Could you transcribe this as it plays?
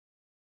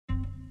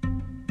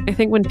I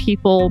think when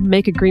people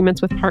make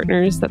agreements with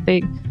partners that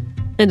they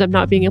end up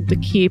not being able to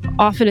keep,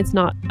 often it's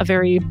not a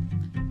very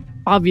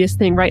obvious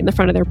thing right in the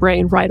front of their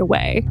brain right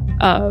away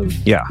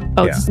of,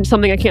 this is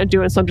something I can't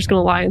do, and so I'm just going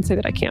to lie and say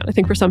that I can't. I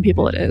think for some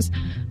people it is.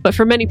 But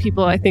for many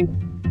people, I think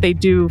they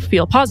do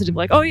feel positive,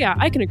 like, oh yeah,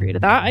 I can agree to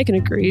that. I can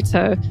agree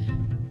to,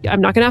 I'm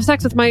not going to have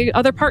sex with my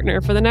other partner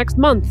for the next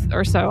month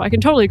or so. I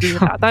can totally agree with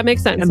that. That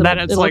makes sense. And then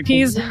it's like,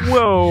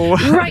 whoa.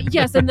 Right,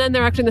 yes. And then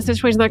they're actually in the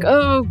situation like,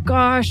 oh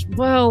gosh,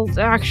 well,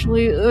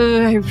 actually,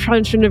 I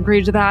probably shouldn't have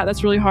agreed to that.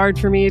 That's really hard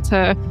for me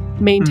to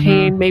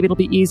maintain. Maybe it'll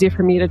be easier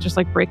for me to just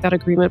like break that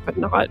agreement, but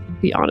not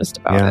be honest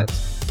about it.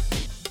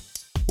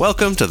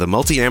 Welcome to the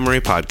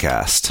Multi-Amory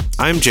Podcast.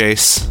 I'm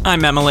Jace.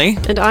 I'm Emily.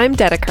 And I'm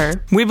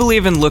Dedeker. We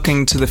believe in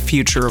looking to the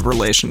future of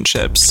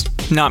relationships,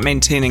 not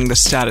maintaining the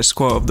status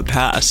quo of the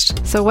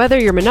past. So whether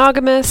you're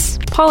monogamous,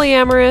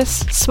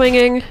 polyamorous,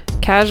 swinging,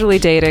 casually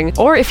dating,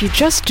 or if you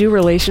just do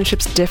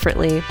relationships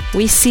differently,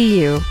 we see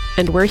you,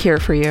 and we're here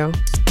for you.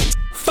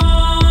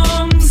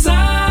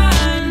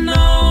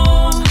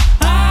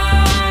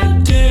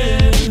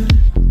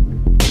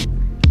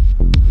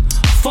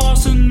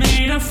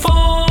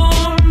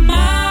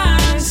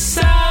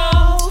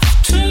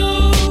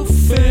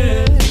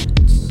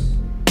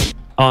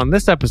 On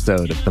this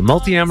episode of the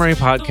Multi-Amory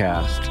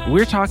Podcast,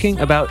 we're talking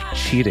about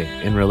cheating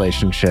in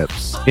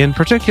relationships, in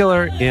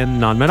particular in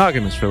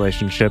non-monogamous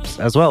relationships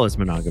as well as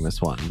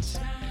monogamous ones.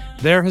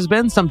 There has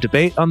been some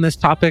debate on this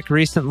topic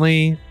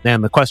recently,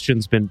 and the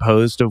question's been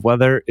posed of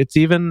whether it's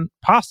even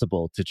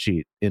possible to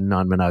cheat in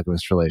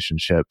non-monogamous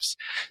relationships.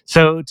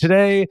 So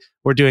today,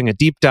 we're doing a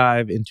deep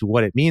dive into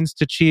what it means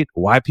to cheat,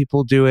 why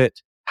people do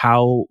it,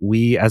 how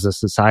we as a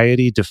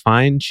society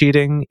define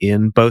cheating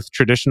in both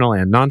traditional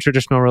and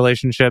non-traditional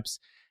relationships,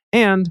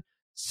 and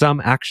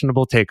some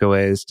actionable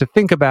takeaways to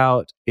think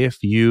about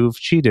if you've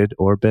cheated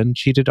or been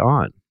cheated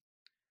on.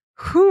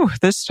 Whew,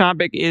 this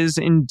topic is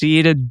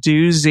indeed a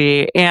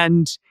doozy,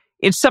 and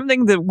it's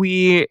something that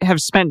we have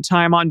spent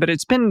time on, but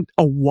it's been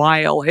a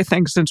while, I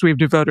think, since we've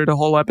devoted a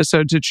whole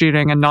episode to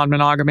cheating and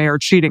non-monogamy or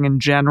cheating in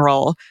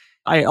general.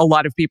 A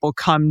lot of people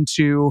come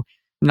to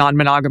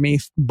non-monogamy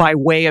by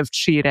way of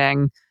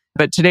cheating,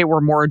 but today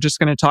we're more just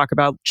going to talk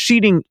about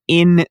cheating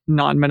in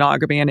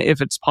non-monogamy and if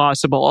it's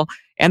possible.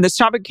 And this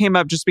topic came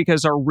up just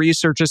because our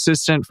research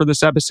assistant for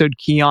this episode,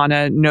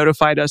 Kiana,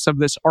 notified us of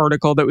this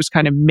article that was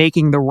kind of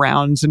making the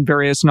rounds in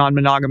various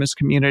non-monogamous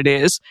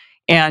communities.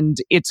 And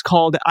it's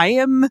called, I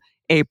Am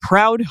a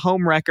Proud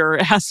Homewrecker,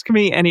 Ask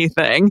Me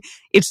Anything.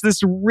 It's this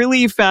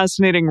really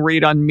fascinating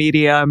read on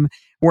Medium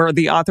where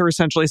the author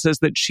essentially says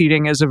that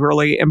cheating is a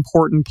really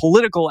important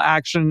political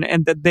action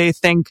and that they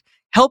think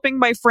helping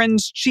my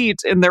friends cheat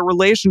in their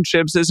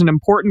relationships is an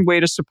important way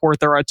to support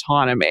their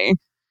autonomy.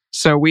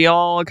 So we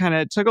all kind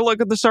of took a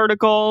look at this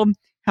article,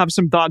 have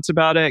some thoughts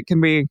about it. Can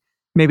we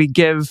maybe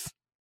give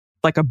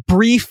like a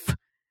brief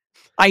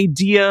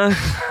idea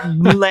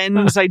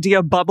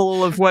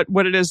bubble of what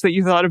it is that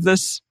you thought of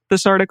this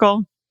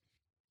article?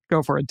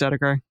 Go for it,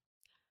 Dedeker.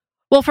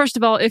 Well, first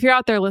of all, if you're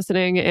out there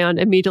listening and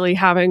immediately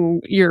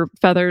having your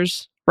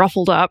feathers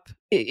ruffled up,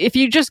 if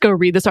you just go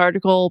read this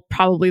article,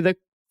 probably the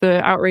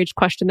outrage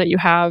question that you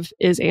have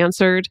is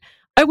answered.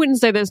 I wouldn't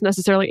say that it's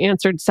necessarily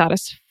answered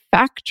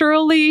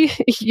satisfactorily.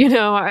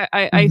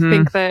 I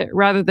think that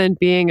rather than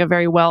being a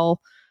very well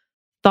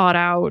thought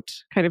out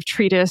kind of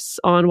treatise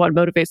on what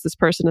motivates this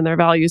person and their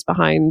values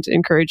behind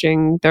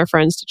encouraging their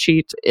friends to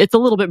cheat, it's a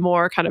little bit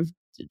more kind of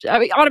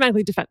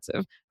automatically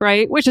defensive,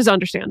 right? Which is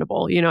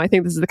understandable. I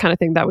think this is the kind of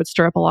thing that would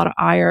stir up a lot of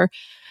ire.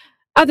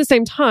 At the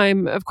same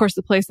time, of course,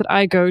 the place that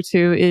I go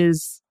to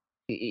is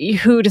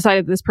who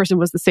decided this person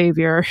was the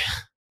savior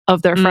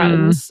of their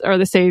friends or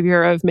the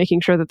savior of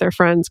making sure that their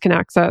friends can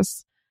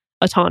access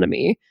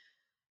autonomy,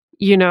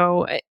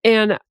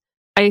 and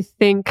I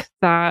think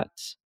that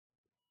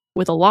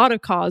with a lot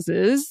of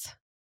causes,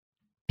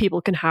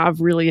 people can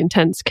have really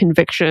intense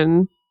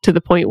conviction to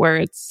the point where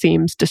it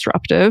seems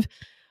disruptive.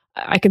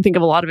 I can think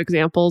of a lot of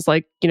examples,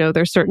 like,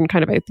 there's certain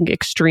kind of, I think,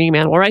 extreme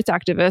animal rights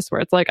activists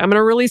where it's like, I'm going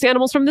to release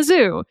animals from the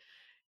zoo,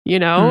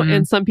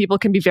 and some people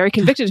can be very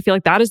convicted to feel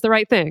like that is the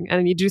right thing.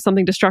 And you do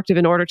something destructive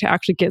in order to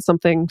actually get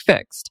something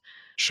fixed.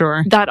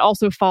 Sure. That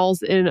also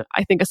falls in,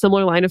 I think, a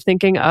similar line of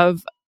thinking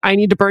of, I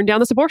need to burn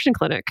down this abortion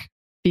clinic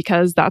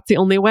because that's the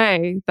only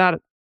way that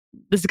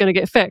this is going to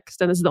get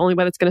fixed. And this is the only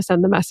way that's going to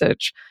send the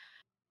message.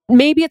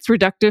 Maybe it's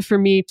reductive for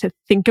me to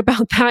think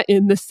about that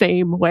in the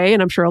same way.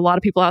 And I'm sure a lot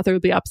of people out there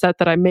would be upset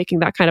that I'm making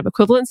that kind of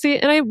equivalency.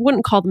 And I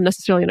wouldn't call them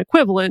necessarily an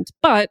equivalent,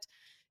 but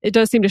it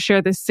does seem to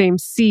share this same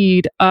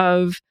seed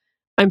of,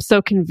 I'm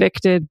so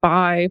convicted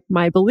by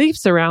my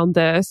beliefs around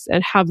this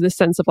and have this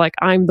sense of like,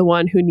 I'm the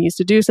one who needs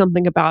to do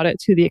something about it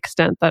to the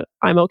extent that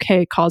I'm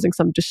okay causing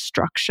some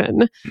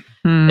destruction,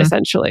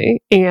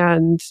 essentially.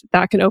 And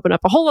that can open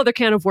up a whole other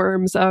can of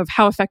worms of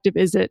how effective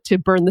is it to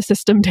burn the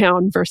system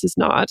down versus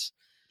not.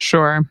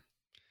 Sure.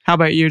 How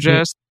about you,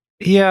 Jess?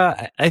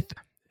 Yeah,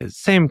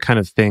 same kind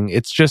of thing.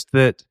 It's just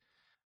that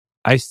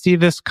I see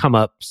this come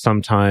up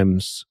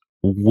sometimes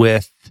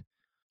with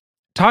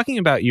talking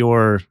about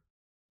your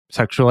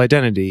sexual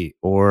identity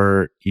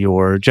or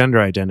your gender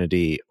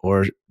identity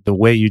or the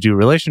way you do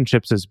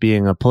relationships as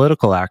being a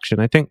political action,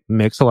 I think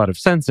makes a lot of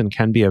sense and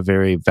can be a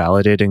very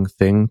validating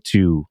thing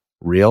to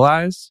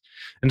realize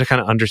and to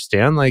kind of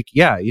understand, like,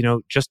 yeah,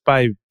 just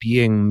by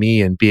being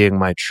me and being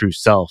my true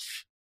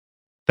self,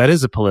 that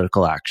is a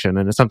political action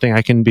and it's something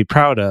I can be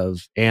proud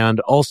of, and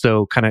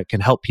also kind of can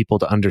help people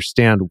to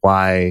understand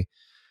why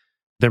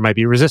there might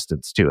be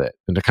resistance to it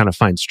and to kind of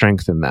find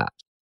strength in that.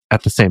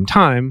 At the same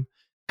time,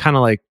 kind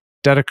of like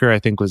Dedeker, I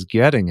think, was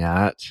getting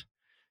at,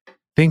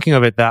 thinking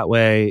of it that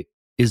way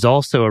is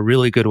also a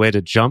really good way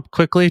to jump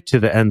quickly to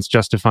the ends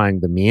justifying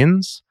the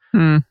means,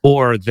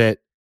 or that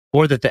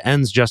the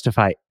ends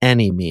justify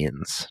any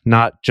means,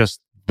 not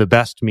just the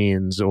best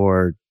means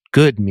or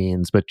good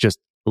means, but just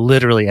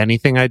literally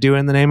anything I do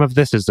in the name of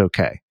this is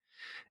okay.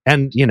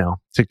 And,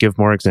 to give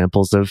more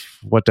examples of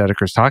what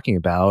Dedeker's talking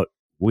about,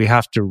 we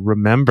have to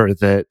remember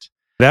that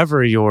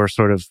whatever your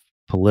sort of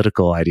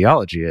political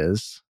ideology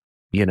is,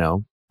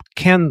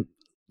 can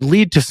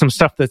lead to some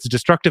stuff that's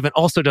destructive and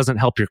also doesn't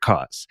help your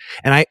cause.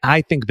 And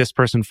I think this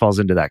person falls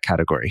into that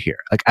category here.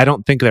 Like, I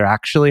don't think they're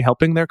actually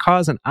helping their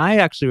cause. And I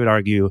actually would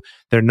argue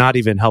they're not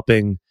even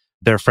helping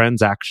their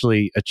friends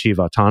actually achieve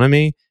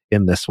autonomy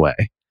in this way.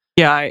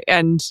 Yeah.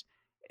 And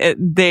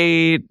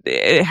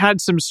it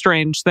had some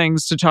strange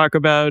things to talk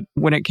about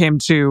when it came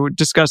to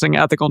discussing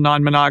ethical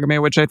non-monogamy,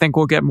 which I think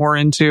we'll get more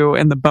into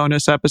in the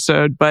bonus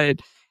episode. But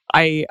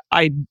I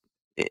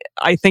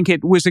think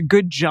it was a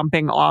good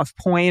jumping off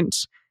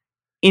point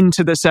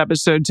into this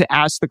episode to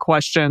ask the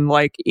question,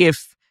 like,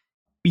 if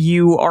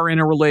you are in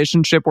a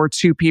relationship where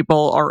two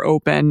people are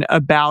open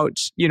about,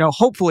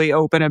 hopefully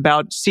open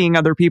about seeing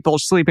other people,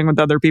 sleeping with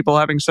other people,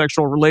 having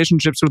sexual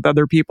relationships with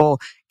other people,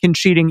 can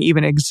cheating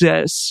even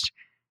exist?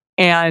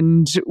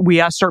 And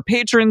we asked our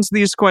patrons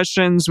these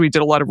questions. We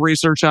did a lot of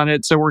research on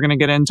it, so we're going to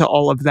get into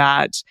all of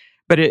that.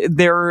 But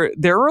there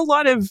are a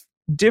lot of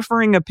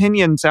differing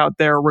opinions out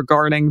there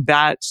regarding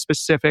that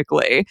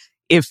specifically,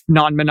 if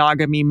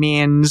non-monogamy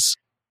means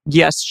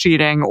yes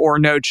cheating or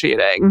no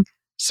cheating.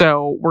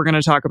 So we're going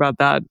to talk about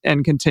that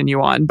and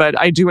continue on. But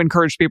I do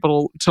encourage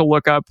people to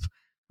look up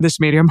this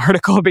Medium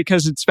article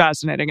because it's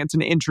fascinating. It's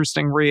an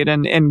interesting read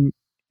and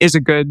is a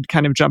good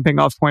kind of jumping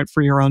off point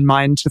for your own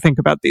mind to think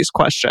about these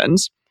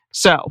questions.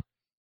 So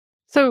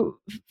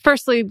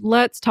firstly,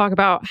 let's talk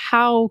about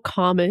how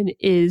common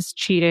is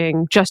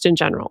cheating just in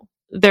general.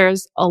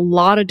 There's a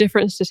lot of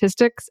different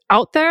statistics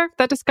out there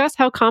that discuss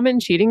how common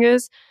cheating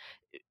is.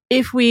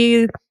 If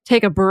we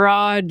take a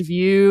broad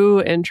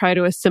view and try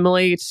to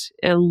assimilate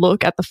and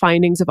look at the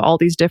findings of all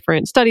these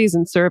different studies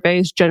and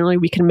surveys, generally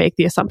we can make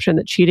the assumption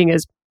that cheating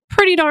is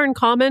pretty darn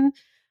common,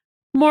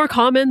 more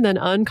common than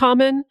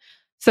uncommon.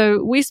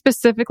 So we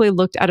specifically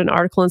looked at an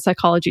article in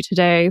Psychology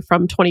Today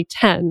from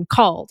 2010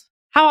 called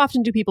 "How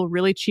Often Do People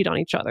Really Cheat on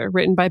Each Other?"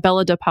 written by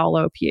Bella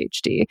DePaulo,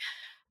 PhD.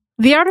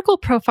 The article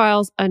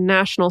profiles a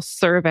national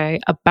survey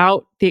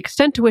about the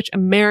extent to which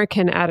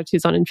American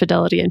attitudes on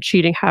infidelity and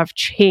cheating have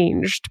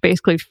changed,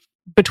 basically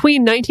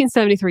between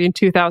 1973 and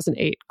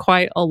 2008,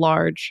 quite a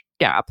large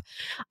gap.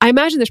 I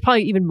imagine there's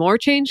probably even more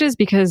changes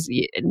because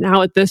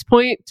now at this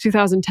point,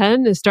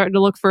 2010 is starting to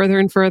look further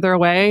and further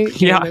away.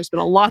 Yeah. There's been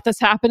a lot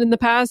that's happened in the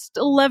past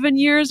 11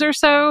 years or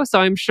so. So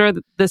I'm sure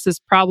that this is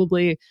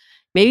probably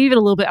maybe even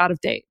a little bit out of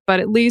date.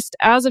 But at least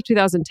as of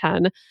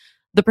 2010,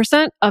 the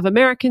percent of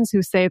Americans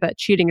who say that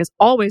cheating is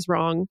always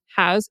wrong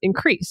has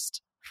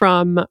increased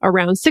from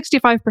around 65%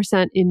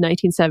 in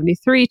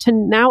 1973 to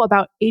now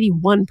about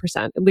 81%,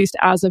 at least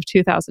as of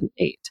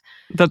 2008.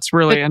 That's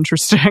really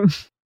interesting.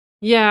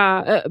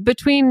 Yeah.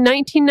 Between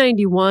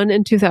 1991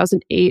 and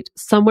 2008,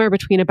 somewhere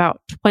between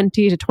about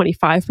 20 to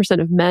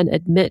 25% of men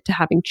admit to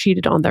having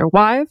cheated on their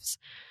wives.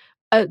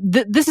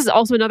 This is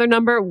also another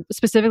number,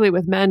 specifically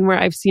with men, where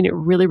I've seen it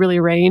really, really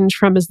range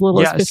from as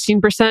little as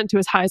 15% to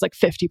as high as like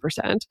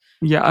 50%.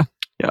 Yeah.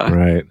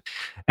 Right.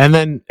 And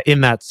then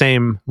in that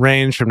same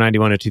range from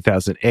 91 to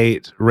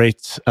 2008,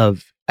 rates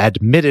of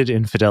admitted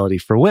infidelity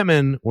for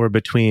women were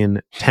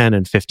between 10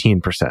 and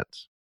 15%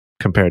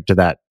 compared to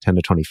that 10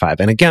 to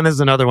 25. And again, this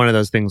is another one of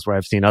those things where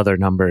I've seen other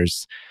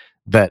numbers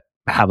that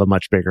have a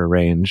much bigger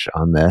range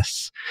on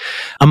this.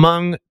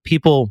 Among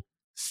people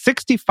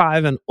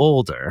 65 and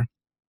older,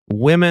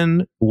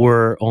 women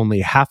were only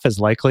half as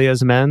likely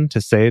as men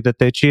to say that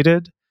they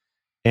cheated.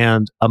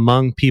 And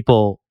among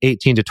people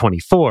 18 to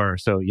 24,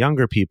 so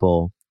younger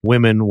people,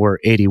 women were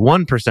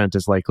 81%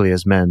 as likely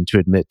as men to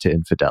admit to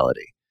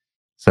infidelity.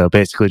 So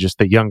basically just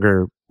the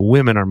younger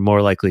women are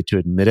more likely to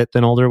admit it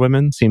than older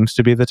women seems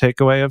to be the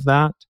takeaway of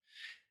that.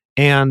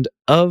 And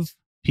of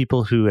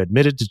people who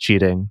admitted to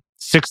cheating,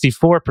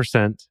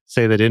 64%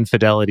 say that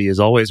infidelity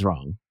is always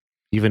wrong,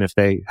 even if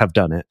they have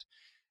done it.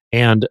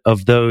 And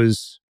of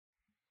those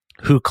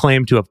who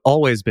claim to have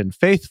always been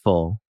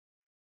faithful,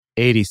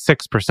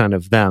 86%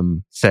 of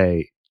them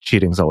say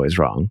cheating's always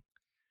wrong.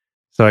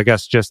 So I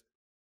guess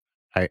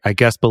I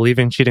guess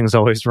believing cheating's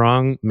always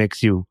wrong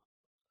makes you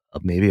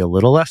maybe a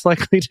little less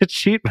likely to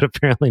cheat, but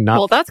apparently not.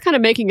 Well, that's kind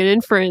of making an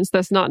inference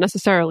that's not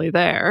necessarily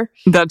there.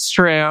 That's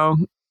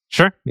true.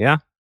 Sure, yeah.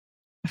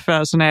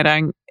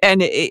 Fascinating.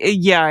 And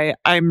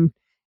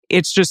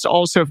it's just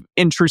also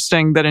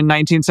interesting that in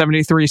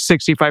 1973,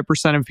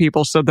 65% of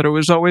people said that it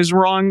was always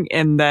wrong.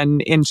 And then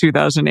in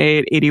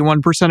 2008,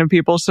 81% of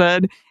people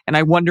said. And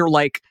I wonder,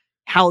 like,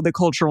 how the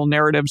cultural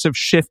narratives have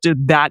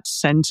shifted that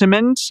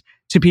sentiment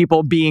to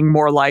people being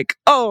more like,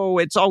 oh,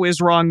 it's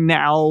always wrong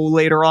now,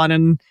 later on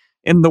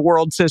in the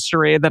world's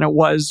history than it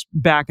was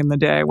back in the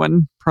day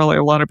when probably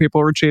a lot of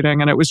people were cheating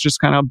and it was just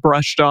kind of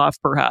brushed off,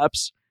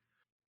 perhaps.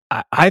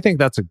 I think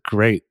that's a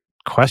great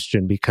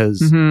question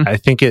because Mhm. I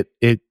think it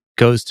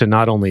goes to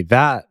not only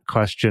that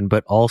question,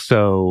 but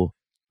also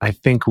I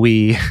think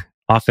we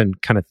often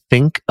kind of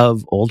think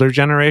of older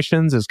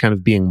generations as kind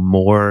of being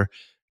more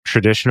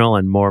traditional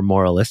and more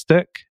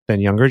moralistic than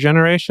younger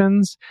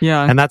generations.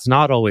 Yeah. And that's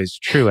not always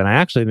true. And I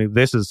actually think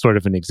this is sort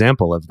of an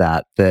example of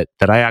that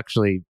I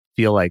actually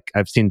feel like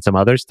I've seen some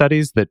other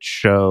studies that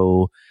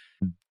show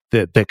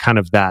that kind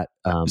of that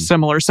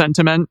Similar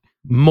sentiment.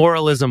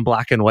 moralism,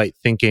 black and white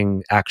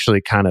thinking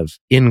actually kind of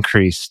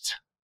increased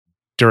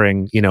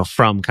during,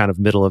 from kind of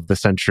middle of the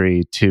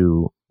century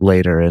to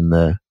later in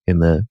the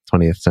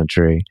 20th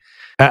century.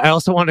 I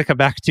also want to come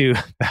back to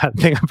that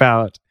thing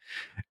about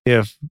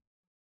if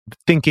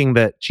thinking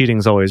that cheating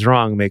is always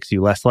wrong makes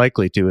you less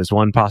likely to is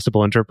one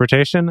possible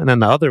interpretation. And then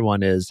the other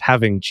one is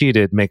having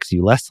cheated makes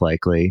you less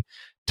likely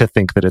to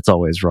think that it's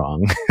always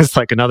wrong. It's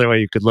like another way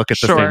you could look at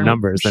the same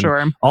numbers. And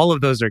Sure. all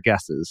of those are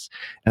guesses.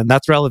 And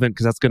that's relevant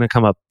because that's going to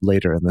come up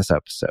later in this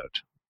episode.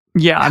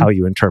 Yeah. How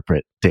you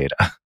interpret data.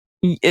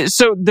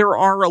 So there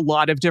are a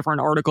lot of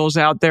different articles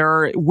out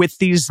there with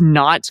these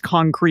not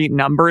concrete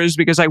numbers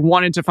because I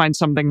wanted to find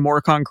something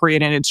more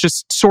concrete and it's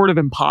just sort of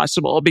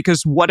impossible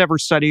because whatever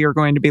study you're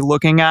going to be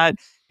looking at,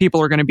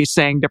 people are going to be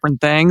saying different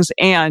things.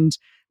 And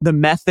the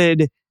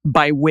method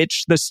by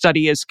which the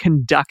study is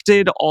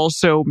conducted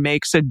also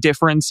makes a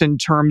difference in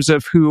terms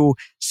of who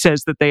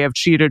says that they have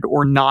cheated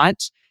or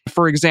not.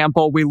 For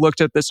example, we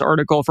looked at this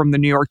article from the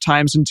New York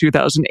Times in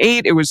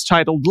 2008. It was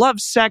titled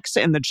Love, Sex,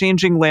 and the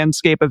Changing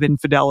Landscape of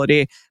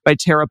Infidelity by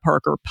Tara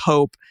Parker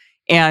Pope.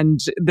 And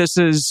this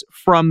is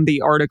from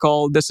the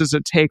article. This is a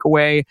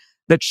takeaway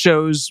that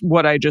shows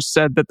what I just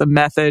said, that the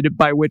method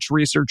by which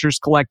researchers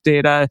collect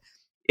data,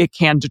 it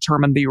can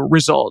determine the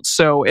results.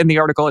 So in the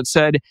article, it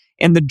said,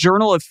 in the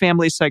Journal of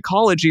Family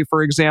Psychology,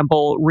 for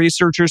example,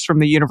 researchers from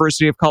the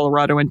University of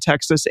Colorado and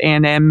Texas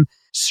A&M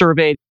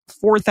surveyed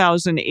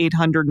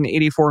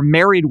 4,884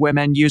 married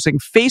women using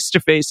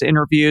face-to-face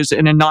interviews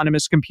and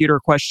anonymous computer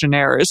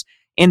questionnaires.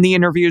 In the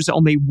interviews,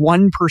 only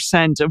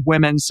 1% of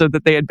women said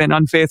that they had been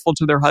unfaithful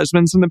to their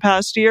husbands in the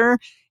past year.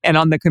 And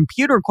on the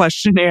computer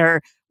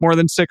questionnaire, more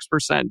than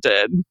 6%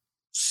 did.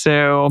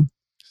 So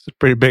It's a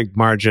pretty big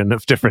margin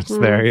of difference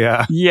there.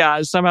 Yeah.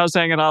 yeah, somehow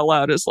saying it out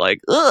loud is like,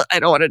 ugh, I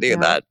don't want to do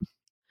that.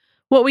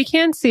 What we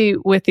can see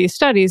with these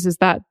studies is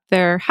that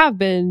there have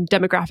been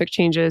demographic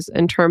changes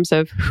in terms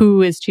of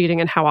who is cheating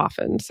and how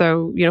often.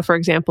 So, for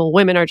example,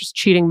 women are just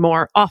cheating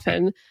more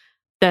often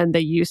than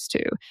they used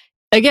to.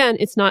 Again,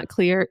 it's not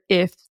clear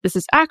if this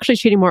is actually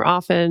cheating more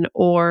often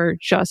or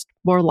just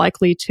more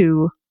likely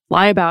to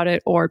lie about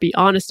it or be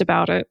honest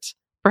about it,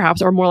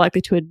 perhaps, or more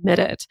likely to admit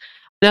it.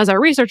 And as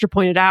our researcher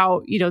pointed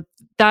out,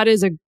 that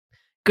is a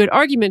good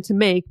argument to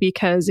make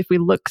because if we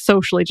look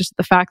socially, just at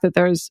the fact that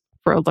there's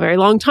for a very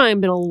long time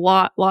been a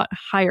lot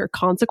higher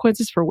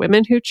consequences for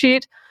women who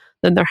cheat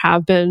than there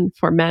have been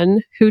for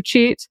men who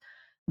cheat,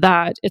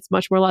 that it's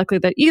much more likely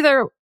that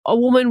either a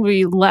woman would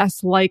be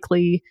less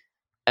likely,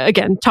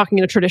 again, talking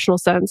in a traditional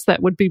sense,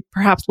 that would be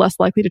perhaps less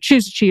likely to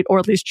choose to cheat or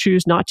at least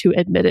choose not to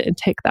admit it and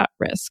take that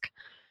risk.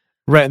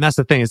 Right. And that's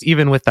the thing is,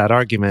 even with that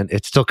argument,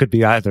 it still could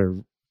be either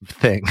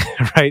thing,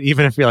 right?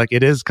 Even if you're like,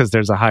 it is because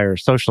there's a higher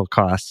social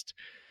cost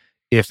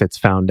if it's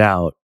found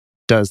out.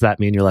 Does that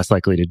mean you're less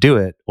likely to do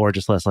it or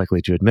just less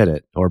likely to admit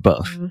it or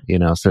both?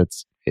 Mm-hmm. So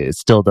it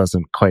still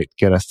doesn't quite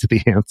get us to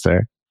the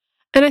answer.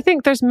 And I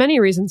think there's many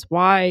reasons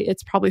why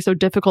it's probably so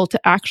difficult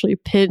to actually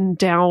pin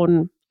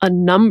down a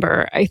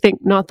number. I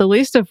think not the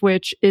least of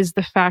which is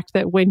the fact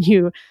that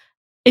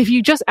if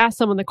you just ask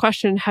someone the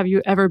question, have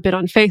you ever been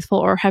unfaithful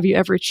or have you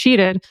ever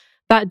cheated?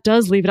 That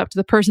does leave it up to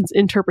the person's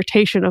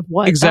interpretation of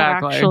what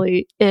that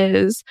actually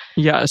is.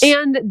 Yes.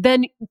 And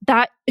then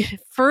that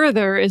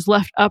further is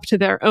left up to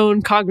their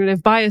own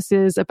cognitive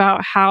biases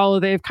about how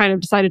they've kind of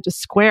decided to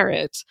square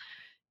it.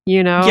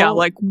 Yeah,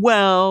 like,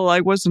 well, I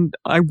wasn't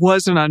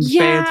unfaithful.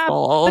 Yeah,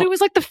 but it was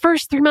like the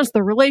first 3 months of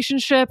the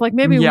relationship. Like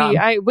maybe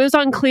I was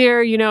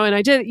unclear, and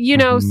I did,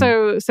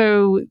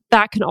 so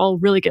that can all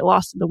really get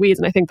lost in the weeds.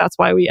 And I think that's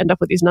why we end up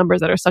with these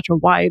numbers that are such a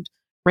wide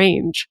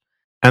range.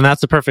 And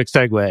that's a perfect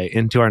segue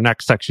into our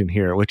next section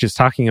here, which is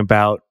talking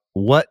about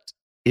what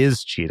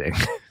is cheating.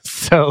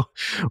 So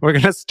we're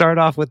going to start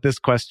off with this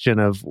question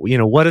of,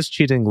 what does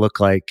cheating look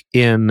like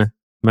in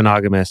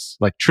monogamous,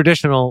 like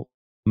traditional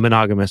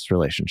monogamous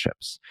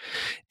relationships?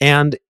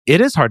 And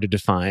it is hard to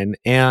define.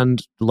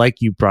 And like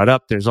you brought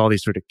up, there's all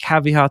these sort of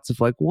caveats of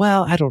like,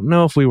 well, I don't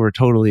know if we were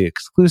totally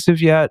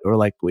exclusive yet, or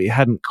like we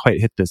hadn't quite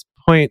hit this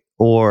point,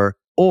 or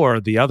Or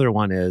the other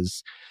one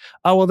is,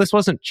 oh, well, this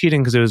wasn't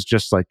cheating because it was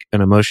just like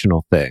an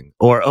emotional thing.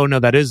 Or, oh, no,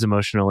 that is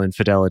emotional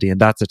infidelity and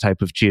that's a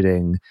type of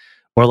cheating.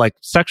 Or like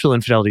sexual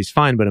infidelity is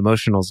fine, but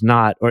emotional's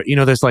not. Or,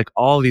 there's like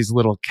all these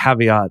little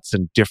caveats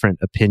and different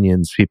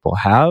opinions people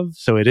have.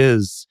 So it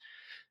is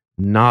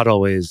not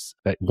always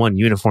one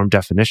uniform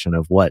definition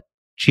of what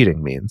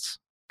cheating means.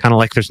 Kind of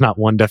like there's not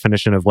one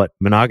definition of what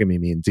monogamy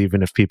means,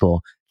 even if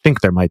people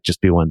think there might just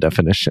be one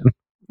definition.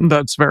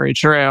 That's very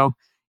true.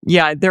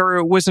 Yeah,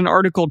 there was an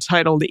article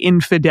titled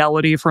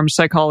Infidelity from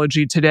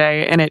Psychology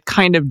Today, and it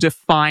kind of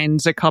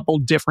defines a couple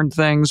different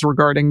things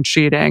regarding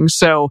cheating.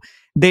 So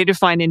they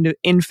define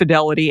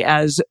infidelity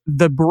as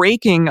the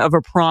breaking of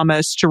a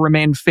promise to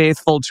remain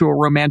faithful to a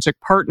romantic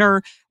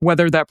partner,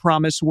 whether that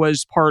promise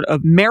was part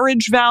of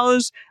marriage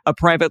vows, a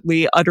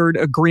privately uttered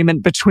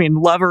agreement between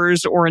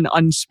lovers, or an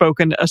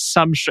unspoken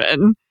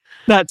assumption.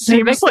 That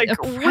seems like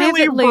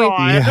really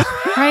broad. Yeah.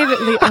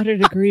 Privately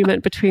uttered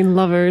agreement between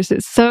lovers.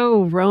 It's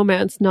so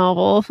romance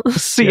novel.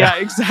 Yeah,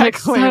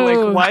 exactly.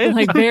 Like what?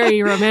 Like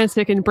very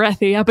romantic and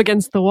breathy up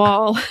against the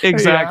wall.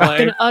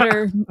 Exactly.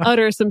 And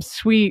utter some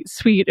sweet,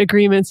 sweet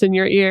agreements in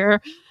your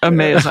ear.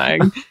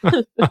 Amazing.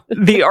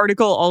 The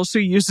article also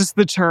uses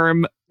the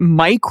term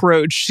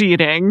micro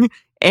cheating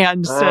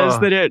and says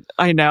that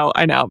I know.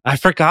 I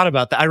forgot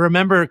about that. I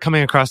remember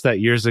coming across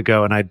that years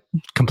ago and I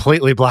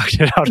completely blocked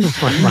it out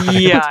of my mind.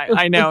 Yeah,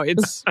 I know.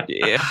 It's,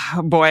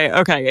 boy,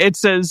 okay. It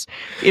says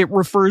it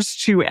refers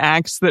to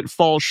acts that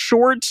fall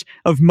short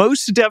of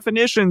most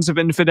definitions of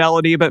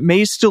infidelity, but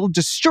may still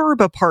disturb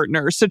a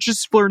partner, such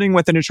as flirting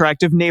with an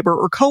attractive neighbor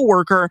or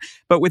coworker,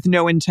 but with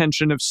no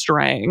intention of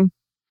straying.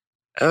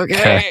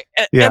 Okay.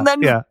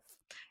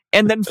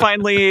 And then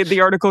finally,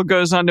 the article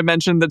goes on to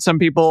mention that some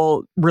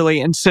people really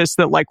insist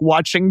that like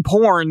watching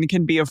porn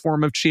can be a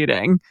form of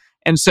cheating.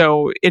 And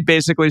so it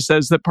basically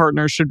says that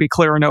partners should be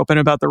clear and open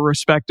about the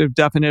respective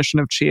definition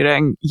of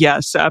cheating.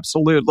 Yes,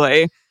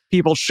 absolutely.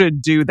 People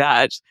should do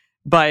that.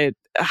 But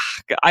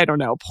I don't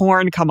know.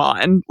 Porn, come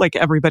on. Like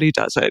everybody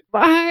does it.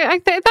 I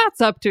think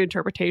that's up to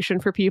interpretation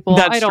for people.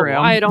 That's true.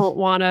 I don't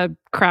want to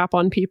crap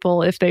on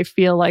people if they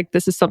feel like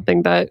this is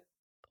something that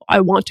I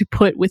want to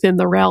put within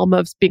the realm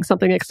of being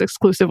something that's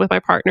exclusive with my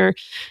partner.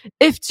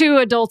 If two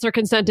adults are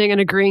consenting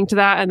and agreeing to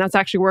that and that's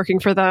actually working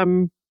for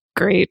them,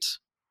 great.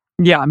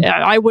 Yeah.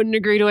 I wouldn't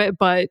agree to it,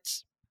 but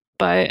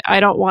I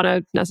don't want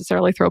to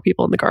necessarily throw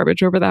people in the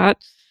garbage over that.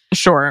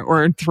 Sure.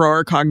 Or throw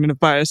our cognitive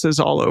biases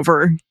all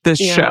over this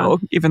show,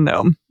 even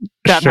though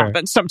that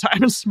happens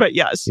sometimes. But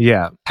yes.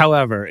 Yeah.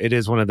 However, it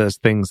is one of those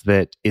things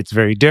that it's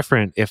very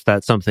different if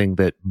that's something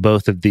that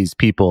both of these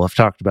people have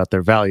talked about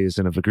their values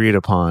and have agreed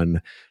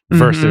upon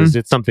versus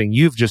it's something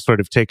you've just sort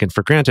of taken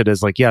for granted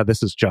as like, yeah,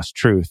 this is just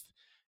truth,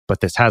 but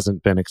this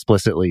hasn't been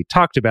explicitly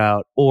talked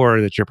about,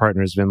 or that your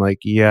partner has been like,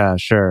 yeah,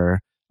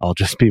 sure, I'll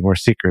just be more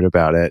secret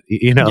about it.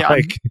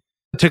 Like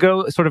to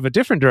go sort of a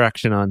different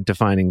direction on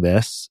defining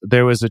this,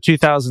 there was a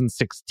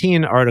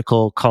 2016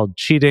 article called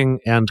Cheating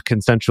and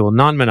Consensual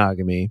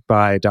Non-Monogamy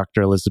by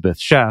Dr. Elizabeth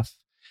Sheff.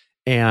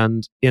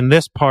 And in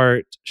this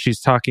part, she's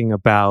talking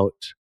about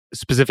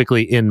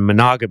specifically in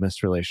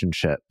monogamous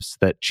relationships,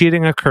 that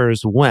cheating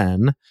occurs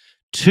when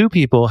two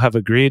people have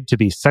agreed to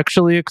be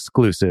sexually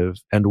exclusive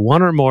and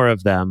one or more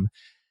of them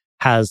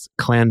has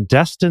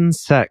clandestine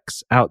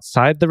sex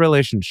outside the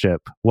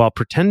relationship while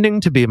pretending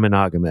to be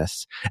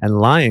monogamous and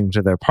lying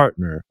to their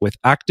partner with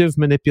active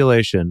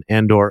manipulation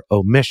and or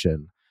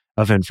omission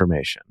of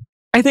information.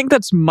 I think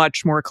that's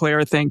much more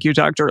clear, thank you,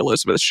 Dr.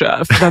 Elizabeth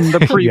Sheff, than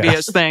the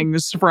previous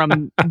things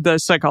from the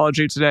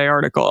Psychology Today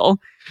article.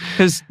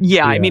 Because,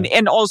 I mean,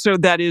 and also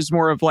that is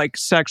more of like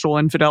sexual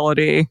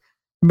infidelity.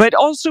 But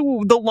also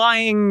the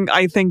lying,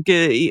 I think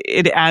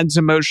it adds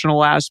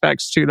emotional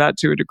aspects to that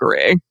to a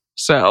degree.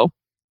 So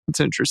it's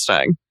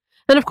interesting.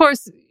 And of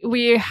course,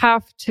 we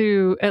have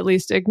to at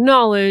least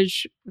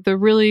acknowledge the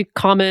really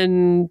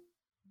common,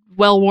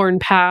 well-worn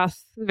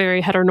path,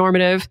 very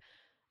heteronormative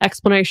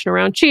explanation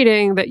around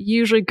cheating that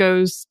usually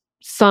goes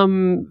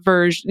some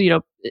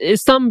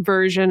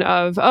version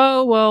of,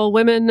 oh, well,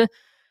 women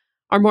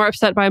are more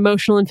upset by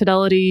emotional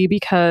infidelity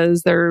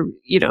because they're,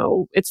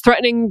 it's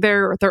threatening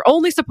their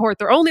only support,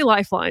 their only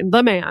lifeline,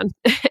 the man.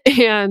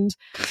 And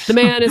the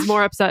man is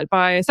more upset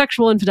by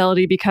sexual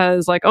infidelity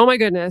because, like, oh my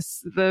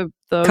goodness, the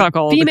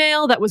cuckold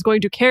female that was going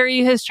to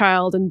carry his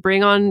child and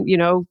bring on,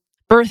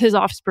 birth his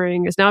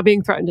offspring is now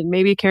being threatened and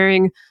maybe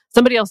carrying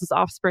somebody else's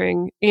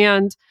offspring.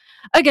 And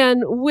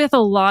again, with a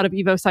lot of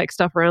Evo Psych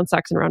stuff around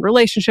sex and around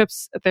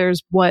relationships,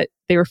 there's what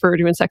they refer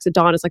to in Sex at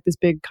Dawn as like this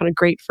big kind of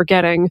great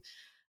forgetting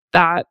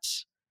that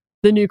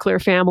the nuclear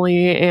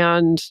family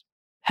and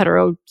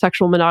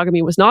heterosexual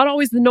monogamy was not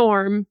always the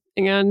norm.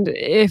 And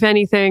if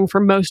anything,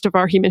 for most of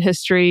our human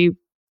history,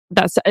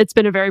 it's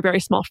been a very, very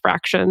small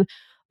fraction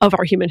of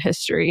our human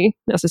history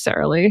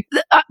necessarily.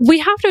 We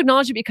have to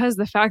acknowledge it because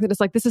the fact that it's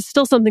like, this is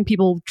still something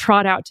people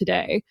trot out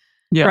today.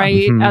 Yeah.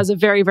 Right? As a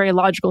very, very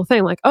logical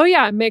thing. Like, oh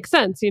yeah, it makes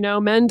sense.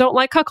 Men don't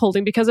like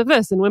cuckolding because of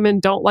this and women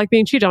don't like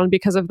being cheated on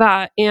because of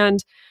that.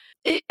 And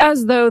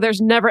as though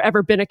there's never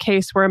ever been a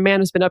case where a man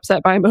has been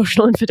upset by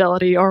emotional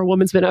infidelity or a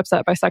woman's been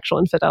upset by sexual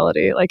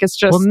infidelity. Like, it's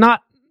just... Well,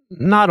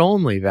 not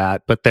only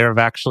that, but there have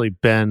actually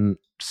been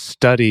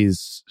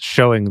studies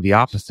showing the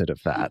opposite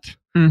of that,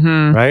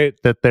 right?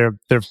 That there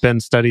have been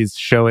studies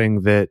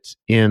showing that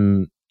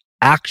in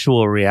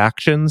actual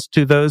reactions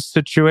to those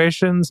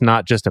situations,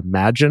 not just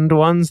imagined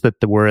ones that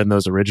were in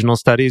those original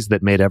studies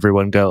that made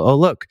everyone go, oh,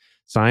 look,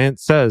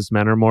 science says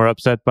men are more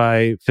upset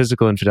by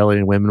physical infidelity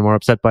and women are more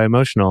upset by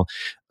emotional.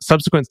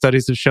 Subsequent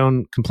studies have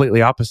shown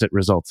completely opposite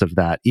results of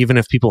that, even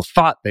if people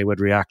thought they would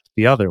react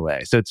the other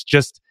way. So it's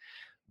just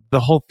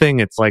the whole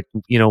thing. It's like,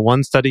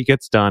 one study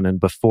gets done and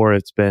before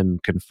it's been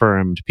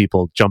confirmed,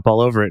 people jump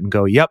all over it and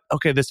go, yep,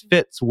 okay, this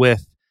fits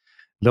with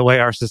the way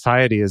our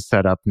society is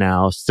set up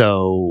now.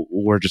 So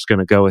we're just going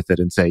to go with it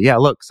and say, yeah,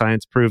 look,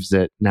 science proves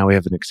it. Now we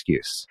have an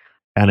excuse.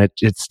 And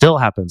it still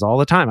happens all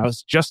the time. I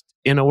was just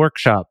in a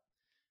workshop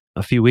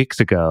a few weeks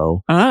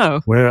ago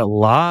where a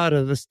lot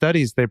of the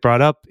studies they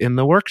brought up in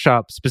the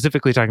workshop,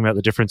 specifically talking about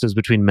the differences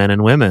between men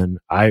and women,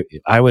 I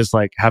was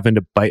like having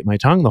to bite my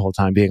tongue the whole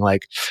time, being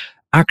like,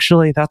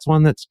 actually, that's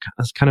one that's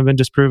kind of been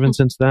disproven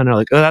since then. Or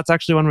like, oh, that's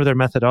actually one where their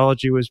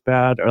methodology was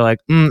bad. Or like,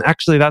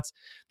 actually, that's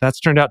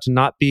turned out to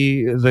not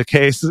be the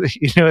case.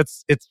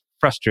 It's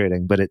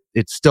frustrating, but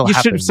it still happens.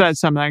 You should have said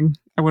something.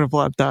 I would have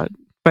loved that.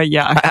 But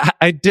yeah,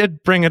 I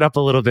did bring it up a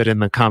little bit in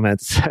the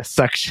comments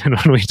section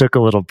when we took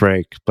a little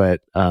break. But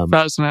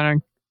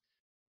fascinating.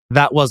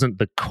 That wasn't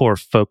the core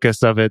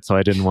focus of it, so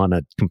I didn't want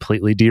to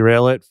completely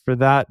derail it for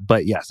that.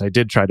 But yes, I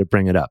did try to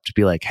bring it up to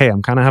be like, hey,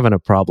 I'm kind of having a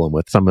problem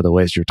with some of the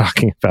ways you're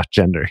talking about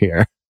gender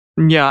here.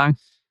 Yeah.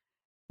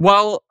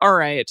 Well, all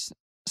right.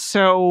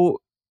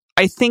 So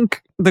I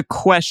think the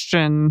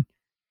question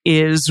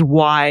is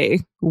why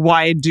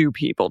do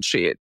people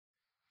cheat?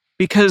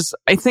 Because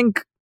I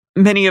think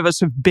many of us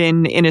have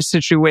been in a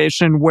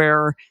situation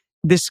where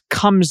this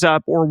comes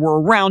up or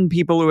we're around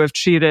people who have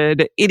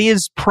cheated. It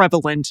is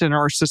prevalent in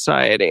our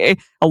society.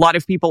 A lot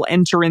of people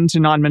enter into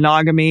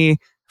non-monogamy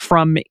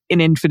from an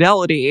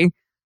infidelity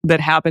that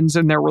happens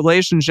in their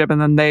relationship,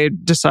 and then they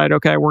decide,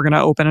 okay, we're going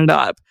to open it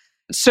up.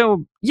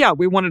 So yeah,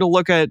 we wanted to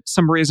look at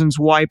some reasons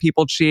why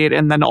people cheat,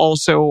 and then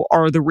also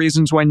are the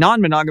reasons why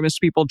non-monogamous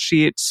people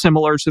cheat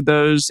similar to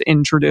those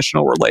in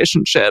traditional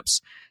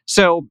relationships.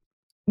 So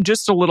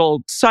just a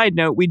little side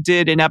note, we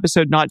did an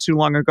episode not too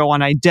long ago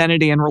on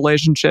identity and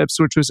relationships,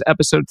 which was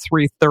episode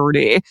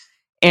 330.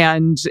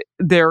 And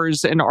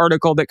there's an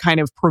article that kind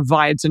of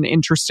provides an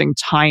interesting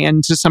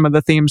tie-in to some of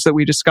the themes that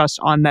we discussed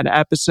on that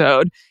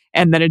episode.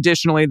 And then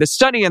additionally, the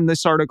study in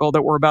this article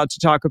that we're about to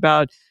talk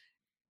about,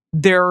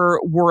 there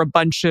were a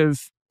bunch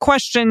of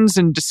questions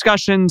and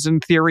discussions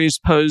and theories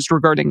posed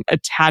regarding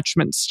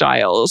attachment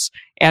styles.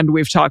 And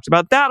we've talked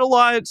about that a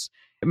lot.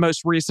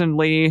 Most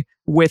recently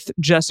with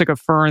Jessica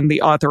Fern,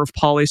 the author of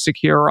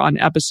Polysecure, on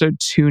episode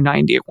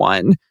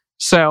 291.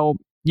 So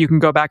you can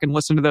go back and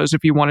listen to those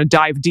if you want to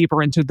dive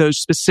deeper into those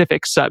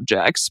specific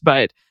subjects.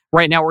 But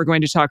right now we're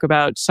going to talk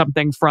about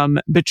something from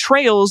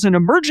Betrayals in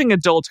Emerging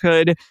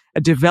Adulthood,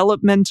 a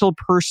developmental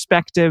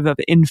perspective of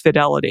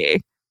infidelity.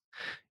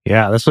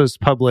 Yeah, this was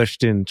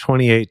published in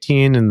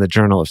 2018 in the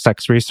Journal of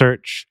Sex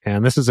Research.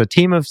 And this is a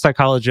team of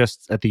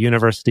psychologists at the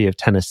University of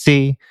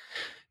Tennessee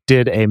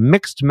did a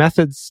mixed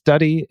methods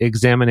study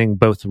examining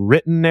both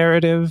written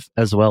narrative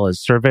as well as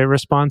survey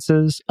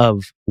responses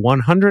of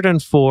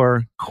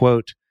 104,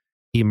 quote,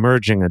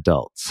 emerging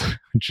adults,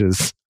 which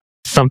is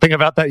something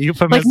about that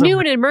euphemism. Like new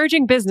and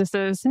emerging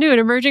businesses, new and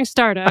emerging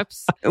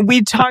startups.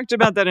 We talked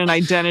about that in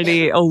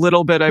Identity a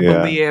little bit, I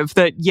believe,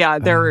 that,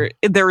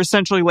 they're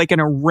essentially like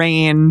in a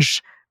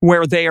range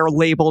where they are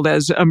labeled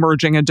as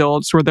emerging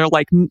adults, where they're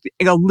like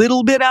a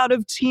little bit out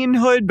of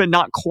teenhood, but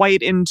not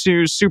quite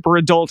into super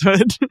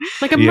adulthood.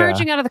 Like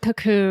emerging out of the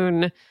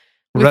cocoon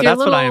with your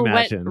little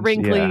wet,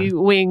 wrinkly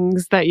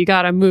wings that you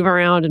got to move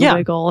around and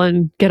wiggle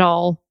and get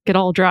all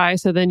dry.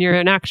 So then you're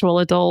an actual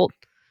adult.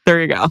 There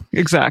you go.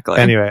 Exactly.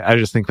 Anyway, I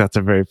just think that's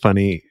a very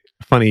funny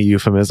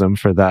euphemism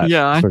for that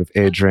sort of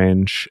age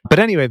range. But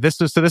anyway, this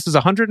is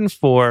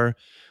 104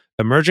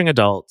 emerging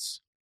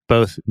adults,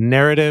 both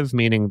narrative,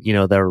 meaning,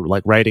 they're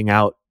like writing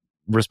out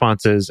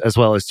responses, as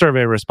well as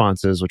survey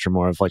responses, which are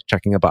more of like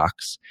checking a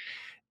box.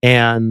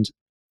 And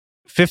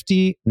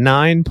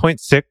 59.6,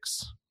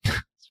 it's a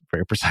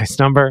very precise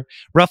number,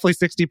 roughly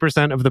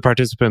 60% of the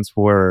participants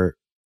were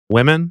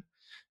women.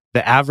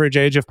 The average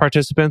age of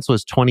participants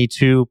was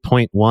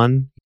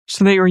 22.1.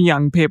 So they were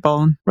young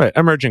people. Right,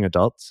 emerging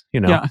adults,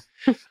 Yeah.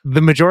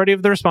 The majority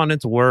of the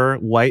respondents were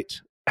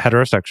white,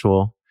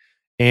 heterosexual,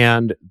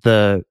 and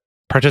the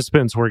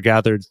participants were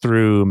gathered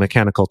through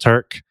Mechanical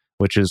Turk,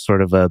 which is sort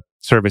of a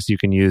service you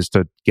can use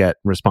to get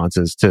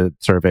responses to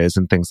surveys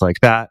and things like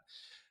that.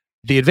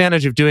 The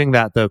advantage of doing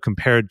that, though,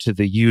 compared to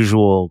the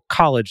usual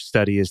college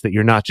study, is that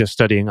you're not just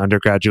studying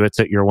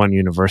undergraduates at your one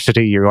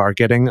university. You are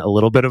getting a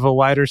little bit of a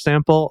wider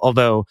sample,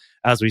 although,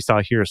 as we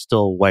saw here,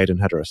 still white and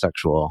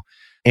heterosexual.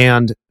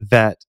 And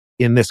that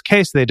in this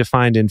case, they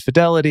defined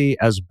infidelity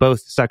as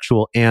both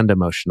sexual and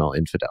emotional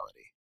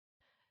infidelity.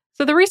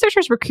 So the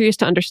researchers were curious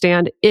to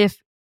understand if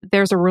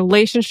there's a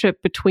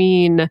relationship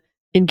between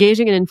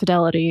engaging in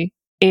infidelity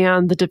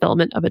and the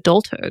development of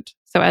adulthood.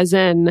 So as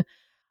in,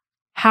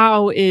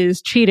 how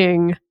is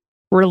cheating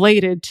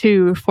related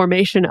to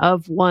formation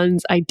of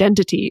one's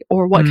identity,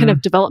 or what kind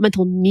of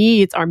developmental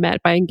needs are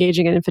met by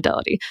engaging in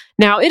infidelity?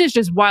 Now, it is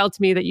just wild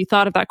to me that you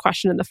thought of that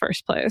question in the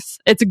first place.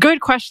 It's a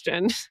good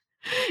question.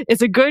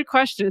 It's a good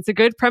question. It's a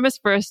good premise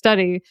for a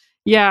study.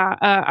 Yeah,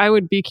 I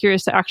would be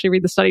curious to actually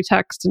read the study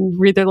text and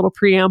read their little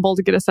preamble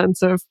to get a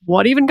sense of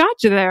what even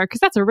got you there, because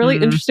that's a really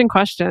interesting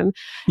question.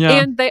 Yeah.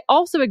 And they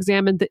also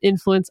examined the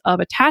influence of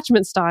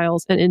attachment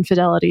styles and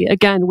infidelity,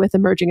 again, with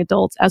emerging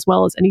adults, as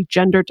well as any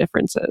gender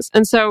differences.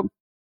 And so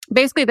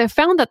basically, they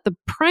found that the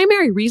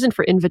primary reason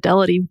for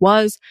infidelity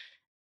was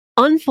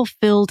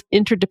unfulfilled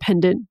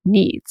interdependent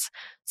needs.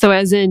 So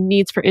as in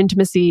needs for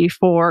intimacy,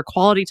 for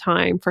quality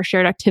time, for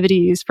shared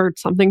activities, for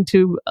something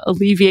to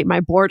alleviate my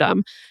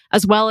boredom,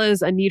 as well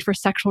as a need for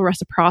sexual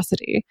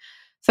reciprocity.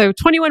 So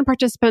 21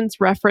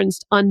 participants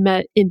referenced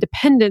unmet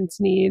independence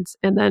needs,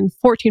 and then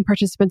 14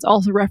 participants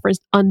also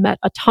referenced unmet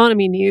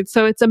autonomy needs.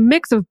 So it's a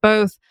mix of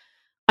both.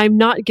 I'm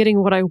not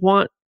getting what I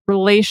want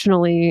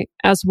relationally,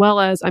 as well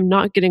as I'm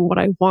not getting what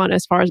I want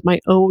as far as my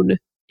own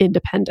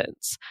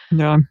independence.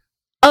 Yeah.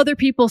 Other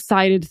people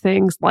cited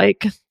things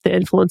like the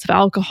influence of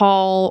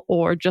alcohol,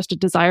 or just a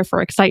desire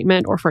for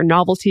excitement or for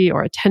novelty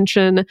or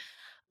attention.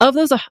 Of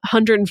those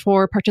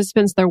 104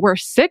 participants, there were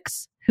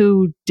 6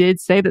 who did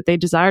say that they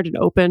desired an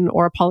open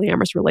or a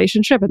polyamorous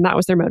relationship, and that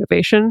was their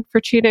motivation for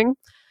cheating.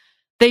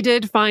 They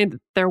did find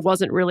that there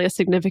wasn't really a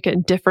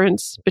significant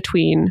difference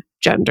between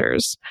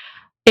genders.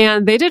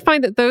 And they did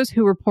find that those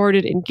who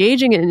reported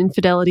engaging in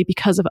infidelity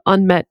because of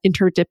unmet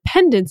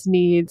interdependence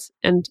needs,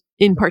 and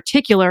in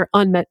particular,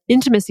 unmet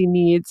intimacy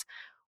needs,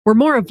 were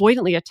more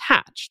avoidantly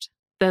attached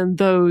than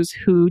those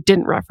who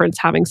didn't reference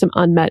having some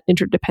unmet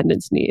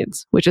interdependence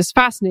needs, which is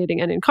fascinating.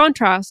 And in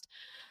contrast,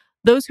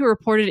 those who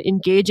reported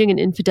engaging in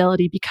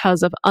infidelity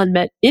because of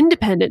unmet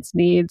independence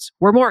needs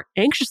were more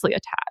anxiously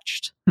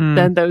attached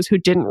than those who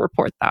didn't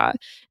report that.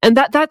 And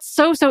that's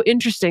so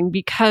interesting,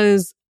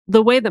 because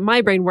the way that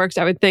my brain works,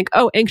 I would think,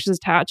 oh, anxious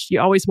attached, you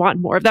always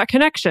want more of that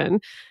connection.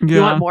 Yeah.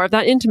 You want more of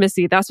that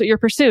intimacy. That's what you're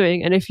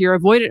pursuing. And if you're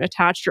avoidant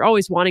attached, you're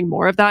always wanting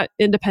more of that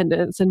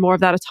independence and more of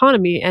that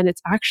autonomy. And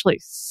it's actually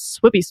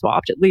swippy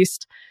swapped, at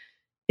least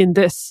in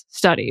this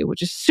study,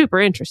 which is super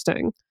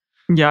interesting.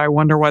 Yeah, I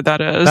wonder what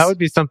that is. That would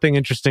be something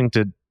interesting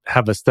to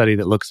have a study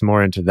that looks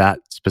more into that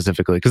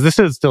specifically, because this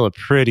is still a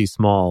pretty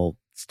small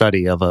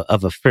study of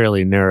a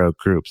fairly narrow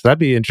group. So that'd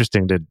be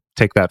interesting to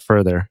take that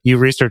further. You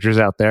researchers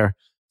out there,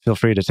 feel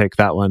free to take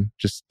that one.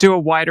 Just do a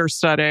wider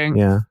study.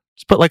 Yeah.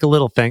 Just put like a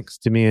little thanks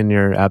to me in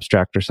your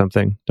abstract or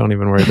something. Don't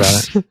even worry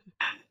about it.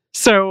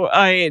 So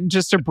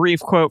just a brief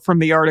quote from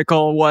the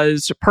article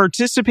was,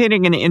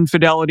 participating in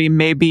infidelity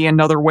may be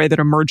another way that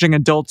emerging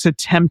adults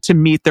attempt to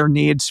meet their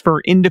needs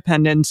for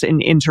independence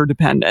and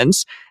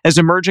interdependence. As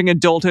emerging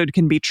adulthood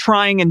can be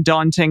trying and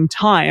daunting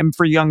time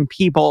for young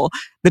people,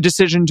 the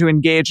decision to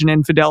engage in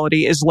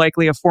infidelity is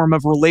likely a form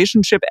of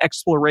relationship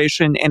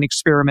exploration and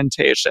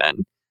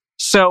experimentation.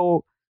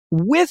 So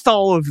with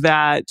all of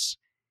that,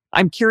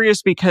 I'm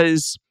curious,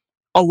 because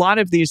a lot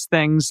of these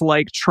things,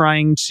 like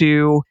trying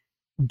to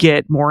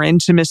get more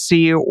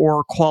intimacy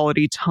or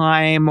quality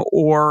time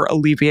or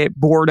alleviate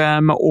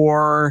boredom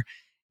or,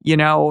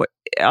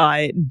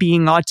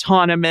 being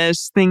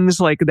autonomous, things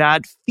like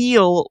that,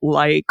 feel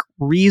like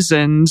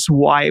reasons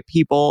why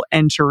people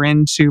enter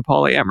into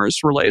polyamorous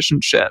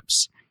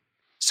relationships.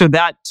 So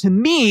that, to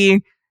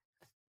me,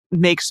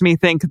 makes me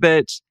think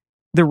that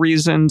the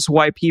reasons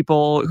why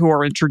people who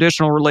are in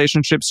traditional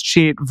relationships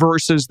cheat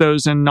versus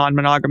those in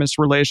non-monogamous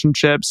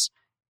relationships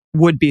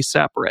would be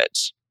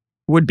separate,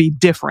 would be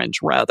different,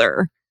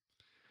 rather.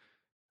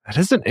 That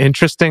is an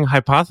interesting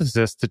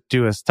hypothesis to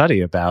do a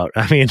study about.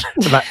 I mean,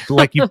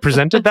 like you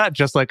presented that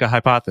just like a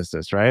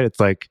hypothesis, right?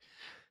 It's like,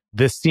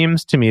 this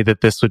seems to me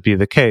that this would be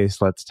the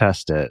case. Let's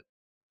test it.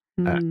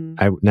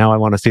 Now I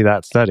want to see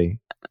that study.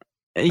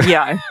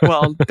 Yeah,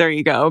 well, there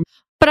you go.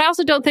 But I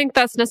also don't think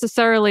that's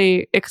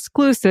necessarily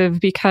exclusive,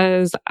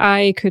 because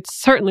I could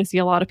certainly see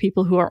a lot of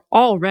people who are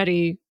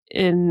already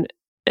in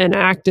an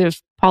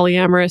active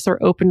polyamorous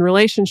or open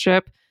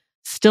relationship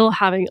still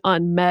having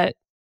unmet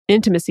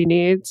intimacy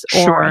needs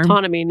or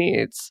autonomy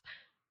needs,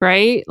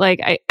 right?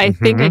 Like, I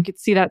think I could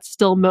see that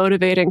still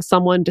motivating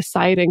someone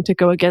deciding to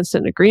go against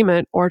an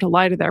agreement or to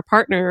lie to their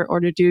partner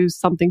or to do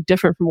something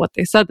different from what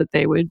they said that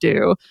they would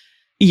do.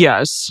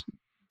 Yes.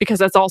 Because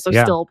that's also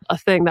still a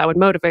thing that would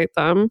motivate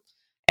them.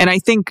 And I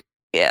think,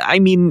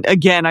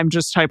 again, I'm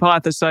just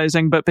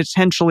hypothesizing, but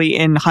potentially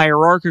in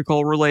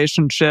hierarchical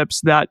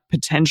relationships, that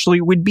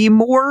potentially would be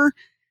more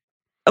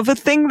of a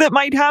thing that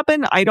might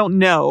happen. I don't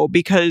know,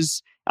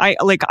 because I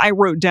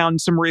wrote down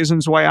some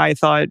reasons why I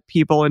thought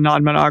people in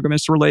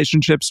non-monogamous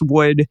relationships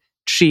would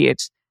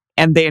cheat.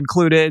 And they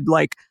included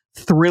like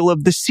thrill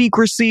of the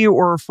secrecy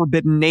or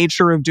forbidden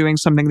nature of doing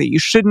something that you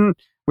shouldn't,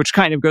 which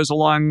kind of goes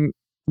along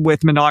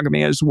with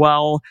monogamy as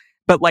well.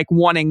 But like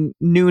wanting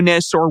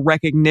newness or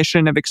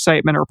recognition of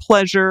excitement or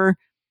pleasure.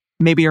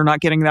 Maybe you're not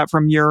getting that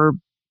from your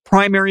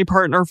primary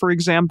partner, for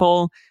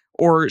example,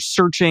 or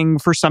searching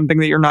for something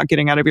that you're not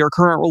getting out of your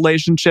current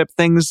relationship,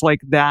 things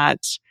like that.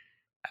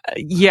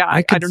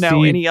 I don't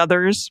know. Any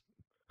others?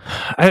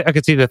 I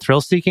could see the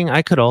thrill seeking.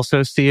 I could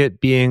also see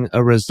it being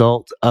a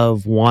result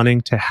of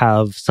wanting to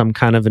have some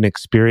kind of an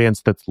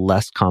experience that's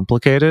less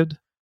complicated,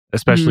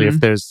 especially if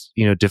there's,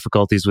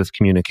 difficulties with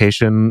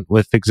communication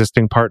with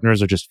existing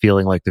partners, or just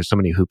feeling like there's so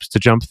many hoops to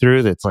jump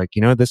through that's like,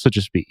 this would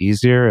just be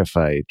easier if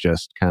I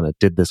just kind of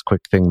did this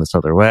quick thing this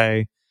other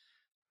way.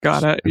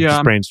 Got it. I'm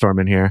just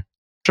brainstorming here.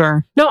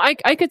 Sure. No,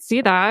 I could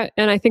see that.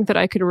 And I think that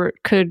I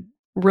could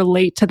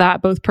relate to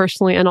that both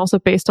personally and also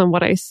based on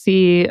what I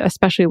see,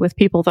 especially with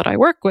people that I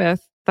work with,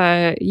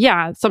 that,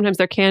 sometimes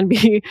there can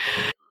be,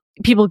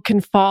 people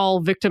can fall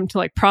victim to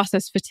like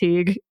process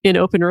fatigue in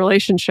open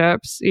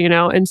relationships,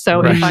 and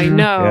so if I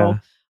know,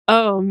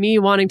 me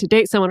wanting to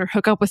date someone or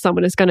hook up with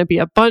someone is going to be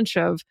a bunch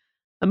of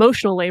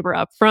emotional labor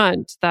up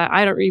front that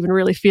I don't even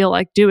really feel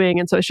like doing.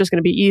 And so it's just going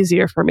to be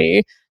easier for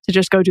me to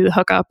just go do the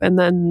hookup and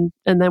then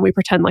we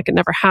pretend like it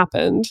never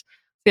happened.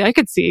 Yeah, I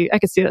could see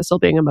that still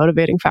being a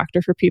motivating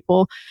factor for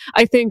people.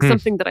 I think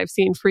something that I've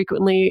seen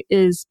frequently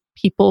is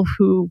people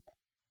who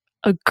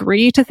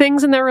agree to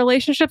things in their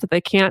relationship that they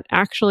can't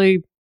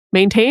actually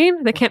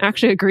maintain, they can't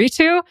actually agree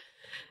to.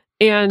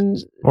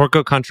 Or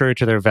go contrary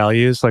to their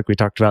values, like we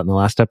talked about in the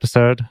last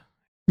episode.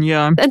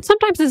 Yeah. And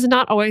sometimes it's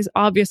not always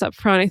obvious up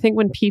front. I think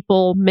when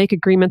people make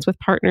agreements with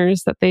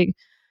partners that they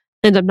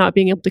end up not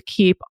being able to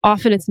keep,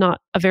 often it's not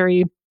a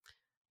very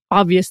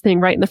obvious thing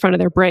right in the front of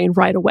their brain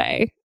right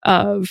away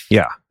of,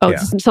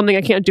 this is something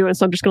I can't do, and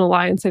so I'm just going to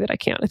lie and say that I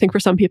can't. I think for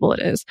some people it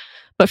is.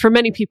 But for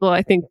many people,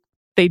 I think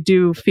they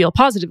do feel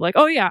positive, like,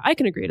 oh yeah, I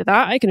can agree to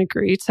that. I can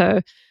agree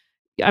to,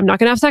 I'm not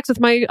going to have sex with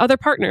my other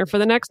partner for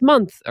the next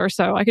month or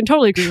so. I can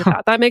totally agree with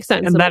that. That makes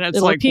sense. And then it's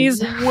like,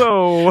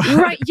 whoa.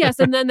 Right, yes.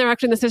 And then they're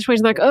actually in the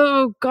situation like,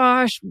 oh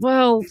gosh,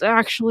 well,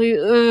 actually,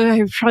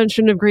 I probably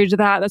shouldn't have agreed to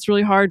that. That's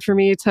really hard for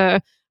me to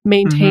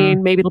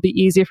maintain. Maybe it'll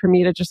be easier for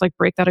me to just like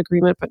break that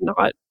agreement, but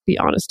not be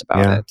honest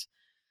about it.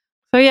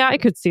 So I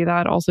could see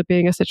that also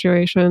being a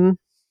situation.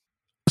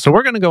 So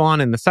we're going to go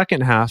on in the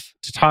second half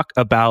to talk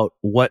about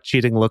what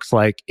cheating looks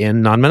like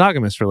in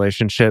non-monogamous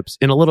relationships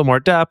in a little more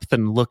depth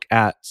and look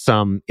at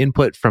some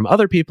input from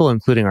other people,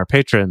 including our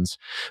patrons.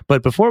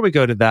 But before we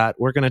go to that,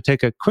 we're going to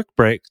take a quick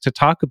break to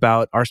talk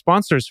about our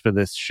sponsors for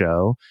this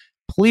show.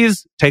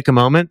 Please take a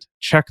moment,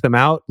 check them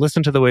out,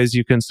 listen to the ways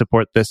you can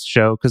support this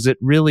show, because it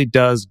really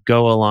does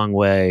go a long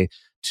way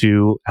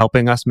to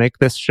helping us make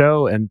this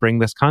show and bring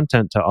this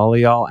content to all of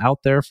y'all out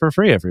there for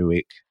free every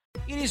week.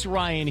 It is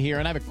Ryan here,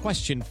 and I have a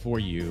question for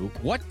you.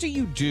 What do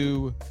you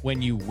do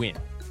when you win?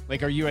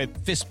 Like, are you a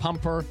fist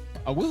pumper,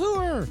 a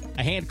woohooer,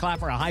 a hand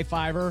clapper, a high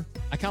fiver?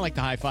 I kind of like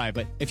the high five,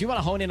 but if you want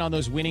to hone in on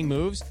those winning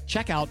moves,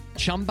 check out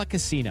Chumba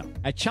Casino.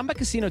 At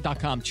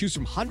ChumbaCasino.com, choose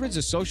from hundreds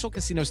of social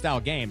casino-style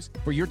games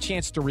for your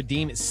chance to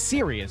redeem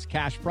serious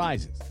cash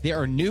prizes. There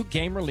are new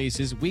game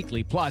releases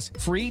weekly, plus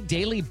free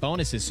daily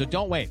bonuses. So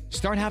don't wait.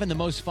 Start having the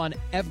most fun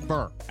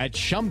ever at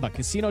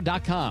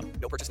ChumbaCasino.com.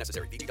 No purchase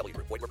necessary. VGW.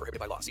 Void where prohibited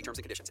by law. See terms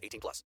and conditions.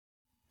 18+.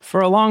 For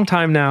a long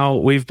time now,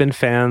 we've been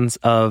fans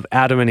of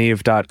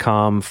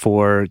AdamandEve.com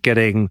for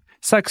getting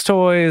sex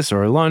toys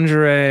or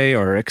lingerie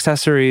or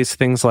accessories,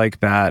 things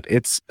like that.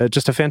 It's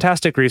just a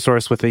fantastic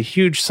resource with a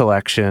huge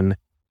selection.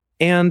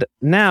 And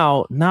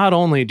now, not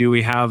only do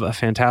we have a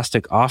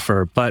fantastic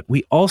offer, but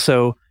we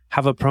also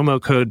have a promo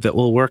code that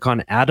will work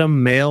on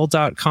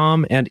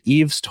AdamMail.com and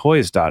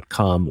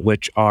EvesToys.com,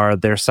 which are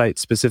their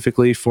sites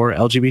specifically for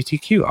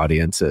LGBTQ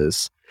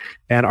audiences.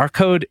 And our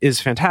code is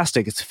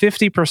fantastic. It's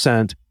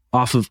 50%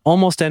 off of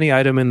almost any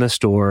item in the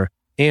store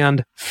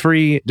and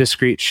free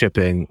discreet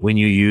shipping when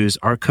you use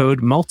our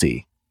code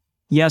MULTI.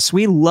 Yes,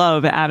 we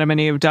love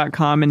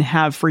AdamandEve.com and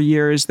have for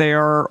years. They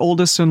are our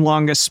oldest and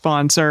longest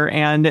sponsor,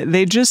 and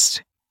they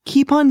just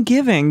keep on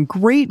giving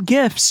great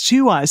gifts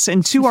to us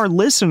and to our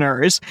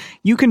listeners.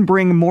 You can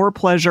bring more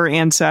pleasure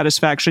and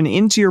satisfaction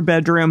into your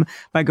bedroom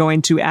by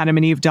going to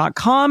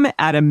AdamandEve.com,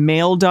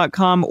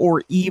 AdamMail.com,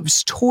 or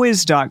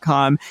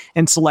EvesToys.com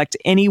and select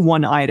any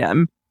one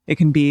item. It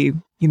can be,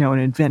 an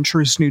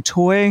adventurous new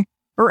toy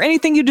or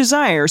anything you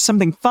desire,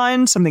 something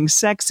fun, something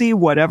sexy,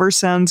 whatever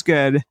sounds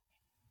good.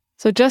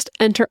 So just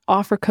enter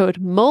offer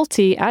code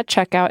MULTI at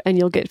checkout and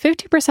you'll get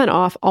 50%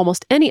 off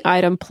almost any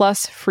item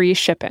plus free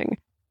shipping.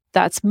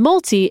 That's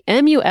MULTI,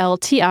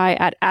 M-U-L-T-I,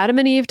 at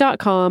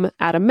AdamandEve.com,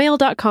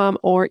 AdamMail.com,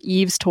 or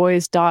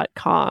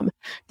EvesToys.com.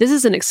 This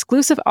is an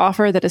exclusive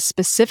offer that is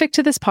specific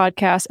to this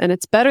podcast, and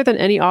it's better than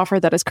any offer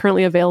that is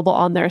currently available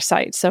on their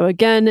site. So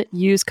again,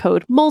 use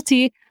code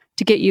MULTI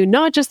to get you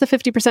not just the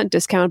 50%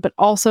 discount, but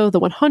also the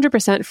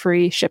 100%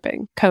 free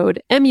shipping.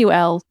 Code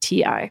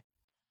MULTI.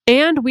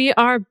 And we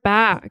are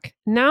back.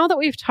 Now that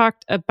we've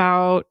talked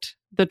about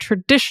the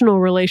traditional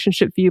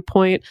relationship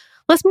viewpoint,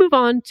 let's move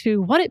on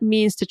to what it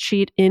means to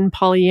cheat in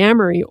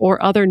polyamory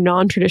or other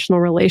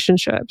non-traditional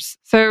relationships.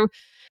 So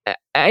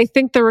I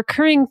think the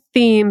recurring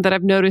theme that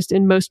I've noticed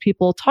in most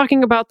people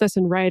talking about this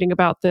and writing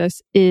about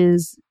this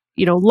is,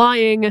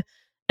 lying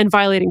and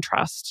violating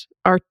trust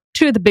are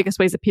two of the biggest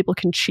ways that people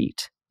can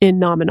cheat in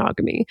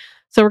non-monogamy.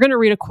 So we're going to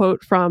read a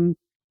quote from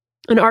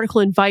an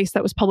article in Vice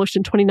that was published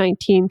in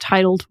 2019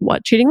 titled,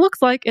 "What Cheating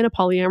Looks Like in a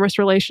Polyamorous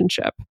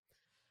Relationship."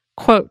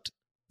 Quote,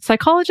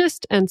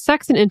 psychologist and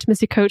sex and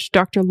intimacy coach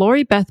Dr.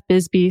 Lori Beth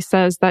Bisbee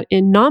says that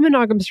in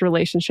non-monogamous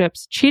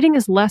relationships, cheating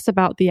is less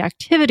about the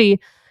activity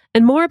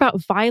and more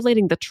about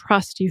violating the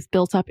trust you've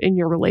built up in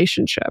your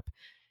relationship.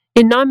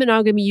 In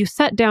non-monogamy, you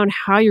set down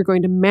how you're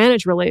going to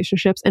manage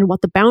relationships and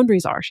what the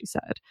boundaries are, she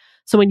said.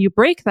 So when you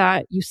break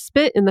that, you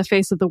spit in the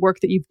face of the work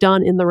that you've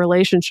done in the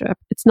relationship.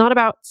 It's not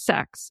about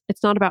sex.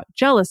 It's not about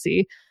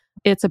jealousy.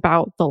 It's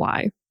about the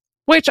lie,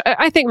 which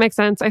I think makes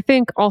sense. I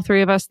think all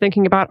three of us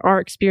thinking about our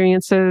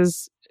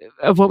experiences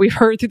of what we've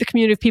heard through the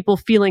community of people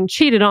feeling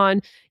cheated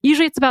on,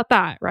 usually it's about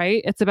that,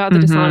 right? It's about the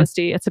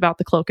dishonesty. It's about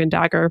the cloak and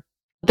dagger.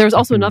 There's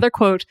also another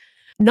quote,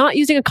 not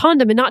using a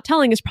condom and not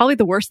telling is probably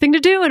the worst thing to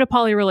do in a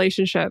poly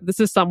relationship. This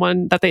is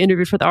someone that they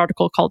interviewed for the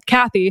article called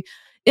Kathy.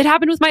 It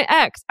happened with my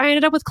ex. I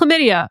ended up with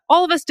chlamydia.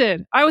 All of us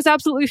did. I was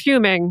absolutely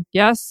fuming.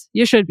 Yes,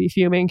 you should be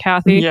fuming,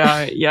 Kathy.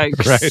 Yeah.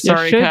 Right.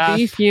 Sorry, you should Kath.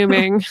 be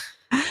fuming.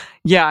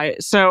 Yeah.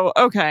 So,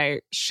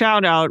 okay.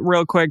 Shout out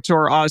real quick to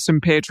our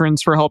awesome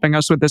patrons for helping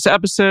us with this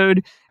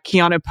episode.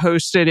 Kiana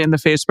posted in the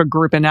Facebook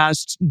group and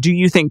asked, do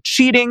you think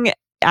cheating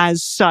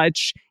as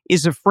such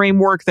is a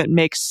framework that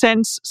makes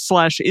sense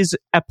 / is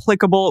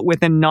applicable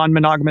within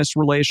non-monogamous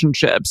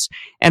relationships?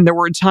 And there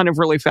were a ton of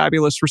really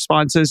fabulous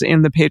responses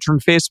in the patron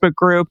Facebook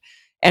group.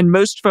 And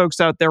most folks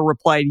out there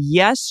replied,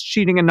 yes,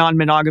 cheating in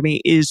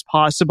non-monogamy is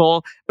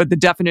possible, but the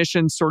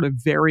definitions sort of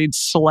varied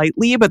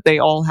slightly, but they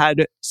all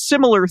had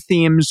similar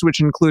themes, which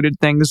included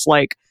things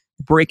like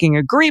breaking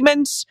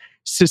agreements,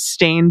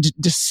 sustained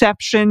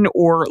deception,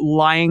 or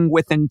lying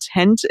with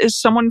intent, as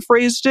someone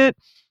phrased it.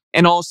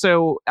 And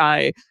also,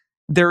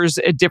 there's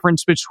a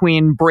difference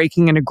between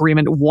breaking an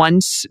agreement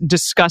once,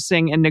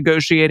 discussing and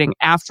negotiating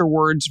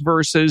afterwards,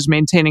 versus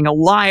maintaining a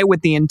lie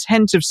with the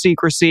intent of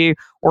secrecy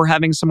or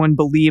having someone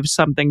believe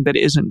something that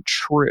isn't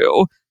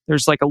true.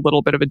 There's like a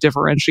little bit of a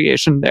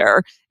differentiation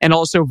there. And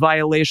also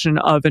violation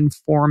of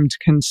informed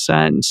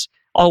consent.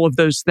 All of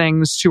those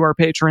things to our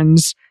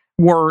patrons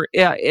were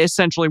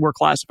essentially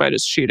classified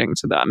as cheating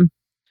to them.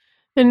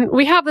 And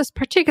we have this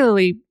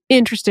particularly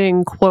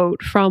interesting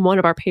quote from one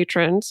of our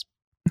patrons.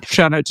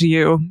 Shout out to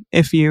you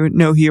if you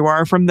know who you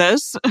are from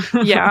this.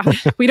 Yeah,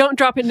 we don't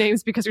drop in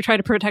names because we try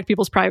to protect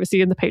people's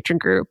privacy in the patron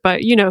group,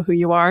 but you know who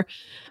you are.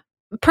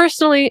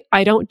 Personally,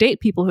 I don't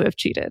date people who have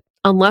cheated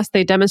unless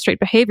they demonstrate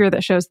behavior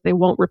that shows that they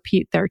won't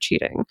repeat their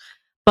cheating.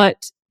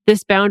 But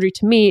this boundary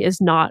to me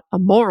is not a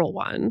moral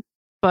one,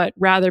 but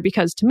rather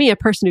because to me, a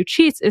person who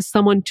cheats is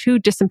someone too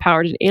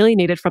disempowered and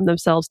alienated from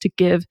themselves to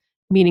give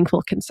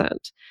meaningful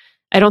consent.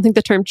 I don't think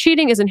the term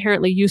cheating is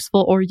inherently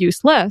useful or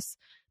useless,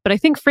 but I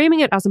think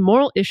framing it as a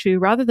moral issue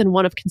rather than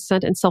one of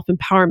consent and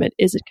self-empowerment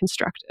isn't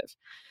constructive.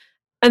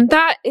 And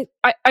that,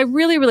 I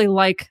really, really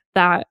like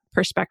that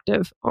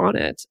perspective on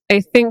it. I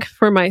think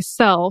for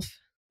myself,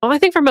 I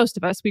think for most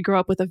of us, we grow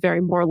up with a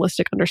very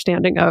moralistic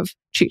understanding of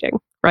cheating,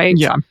 right?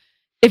 Yeah.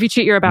 If you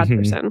cheat, you're a bad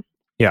person.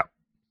 Yeah.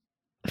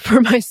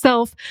 For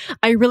myself,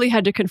 I really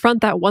had to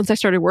confront that once I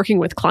started working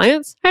with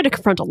clients. I had to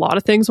confront a lot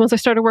of things once I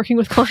started working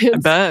with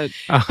clients. I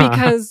bet.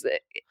 Because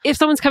if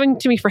someone's coming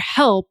to me for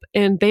help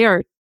and they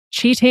are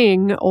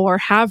cheating or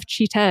have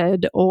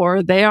cheated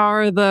or they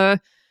are the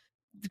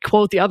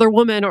quote the other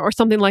woman or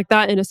something like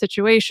that in a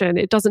situation,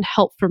 it doesn't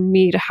help for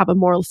me to have a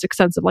moralistic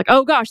sense of like,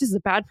 oh gosh, this is a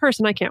bad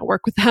person, I can't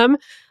work with them,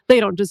 they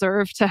don't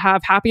deserve to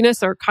have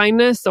happiness or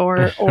kindness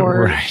or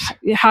Right.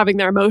 having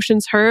their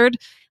emotions heard.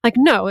 Like,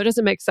 no, it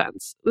doesn't make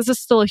sense. This is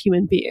still a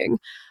human being.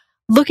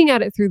 Looking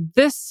at it through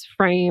this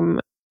frame,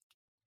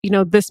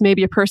 this may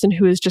be a person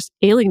who is just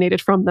alienated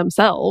from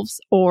themselves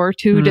or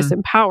too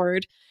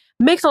disempowered.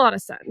 Makes a lot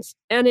of sense.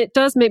 And it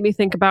does make me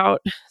think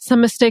about some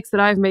mistakes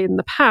that I've made in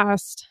the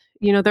past.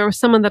 There was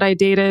someone that I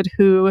dated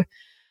who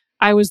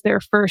I was their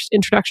first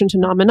introduction to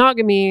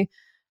non-monogamy,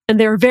 and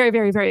they were very,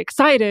 very, very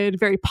excited,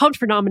 very pumped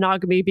for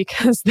non-monogamy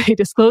because they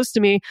disclosed to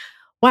me,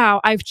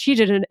 wow, I've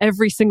cheated in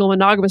every single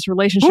monogamous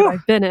relationship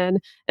I've been in.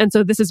 And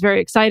so this is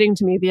very exciting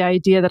to me, the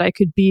idea that I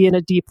could be in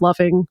a deep,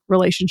 loving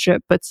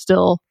relationship, but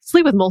still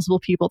sleep with multiple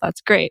people.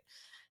 That's great.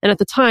 And at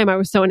the time, I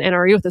was so in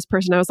NRE with this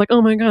person. I was like,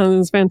 oh my God, this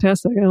is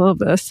fantastic. I love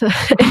this.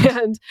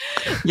 And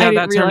yeah, I didn't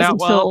that turned out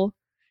well.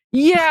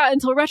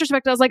 Until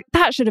retrospect, I was like,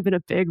 that should have been a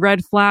big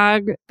red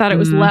flag, that it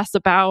was less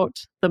about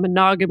the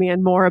monogamy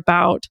and more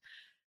about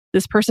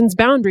this person's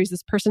boundaries,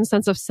 this person's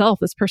sense of self,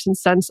 this person's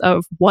sense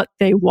of what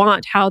they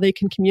want, how they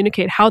can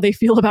communicate, how they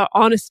feel about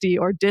honesty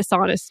or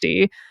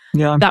dishonesty.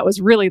 Yeah. That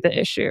was really the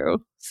issue.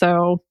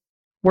 So,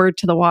 word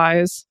to the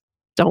wise,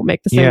 don't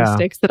make the same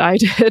mistakes that I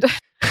did.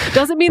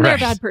 Doesn't mean they're a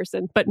bad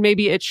person, but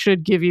maybe it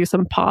should give you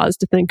some pause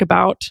to think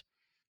about,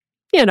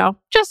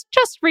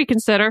 just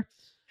reconsider.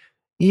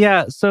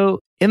 Yeah. So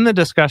in the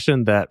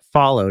discussion that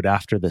followed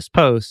after this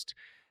post,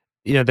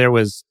 there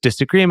was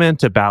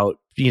disagreement about,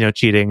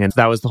 cheating, and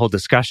that was the whole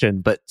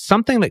discussion. But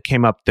something that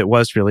came up that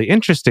was really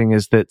interesting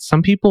is that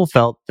some people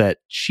felt that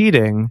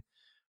cheating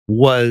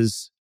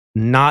was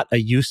not a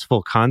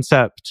useful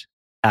concept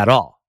at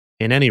all.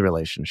 in any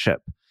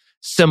relationship,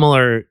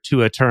 similar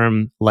to a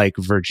term like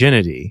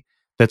virginity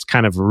that's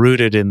kind of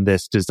rooted in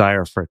this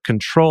desire for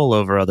control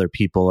over other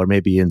people or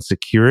maybe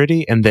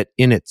insecurity, and that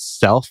in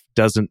itself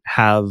doesn't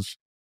have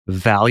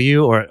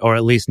value, or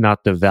at least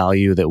not the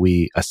value that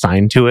we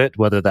assign to it,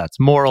 whether that's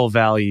moral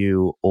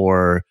value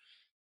or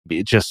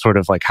just sort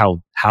of like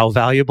how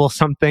valuable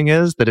something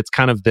is, that it's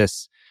kind of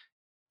this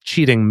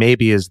cheating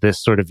maybe is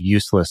this sort of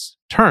useless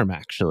term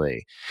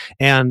actually.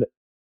 And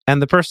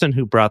the person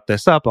who brought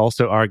this up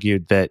also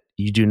argued that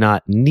you do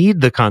not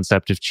need the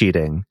concept of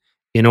cheating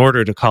in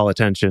order to call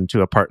attention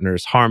to a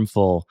partner's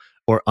harmful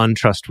or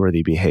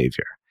untrustworthy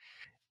behavior.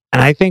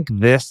 And I think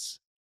this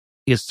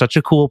is such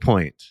a cool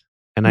point.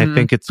 And I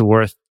think it's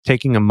worth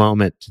taking a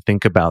moment to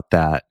think about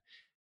that.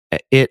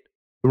 It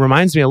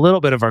reminds me a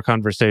little bit of our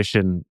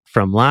conversation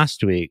from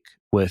last week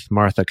with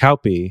Martha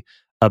Kauppi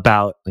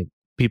about like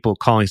people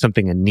calling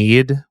something a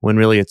need when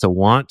really it's a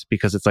want,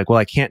 because it's like, well,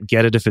 I can't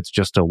get it if it's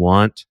just a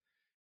want.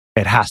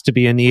 It has to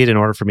be a need in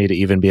order for me to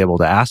even be able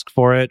to ask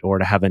for it or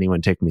to have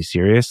anyone take me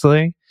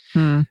seriously.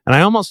 And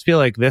I almost feel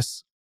like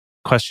this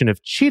question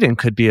of cheating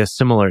could be a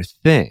similar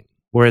thing,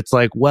 where it's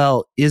like,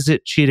 well, is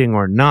it cheating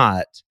or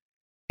not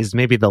is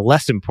maybe the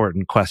less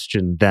important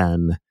question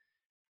than,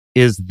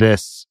 is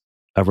this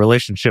a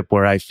relationship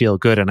where I feel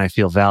good and I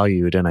feel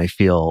valued and I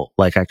feel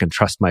like I can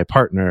trust my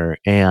partner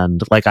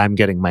and like I'm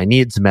getting my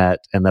needs met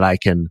and that I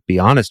can be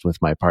honest with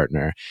my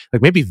partner?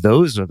 Like maybe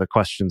those are the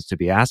questions to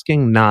be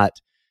asking, not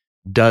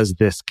does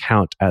this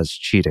count as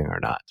cheating or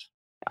not?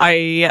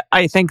 I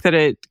think that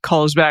it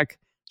calls back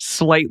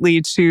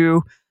slightly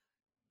to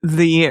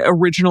the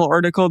original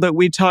article that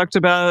we talked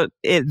about,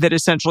 that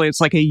essentially it's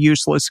like a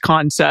useless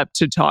concept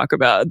to talk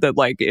about, that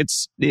like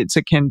it's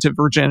akin to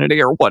virginity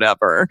or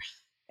whatever.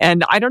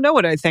 And I don't know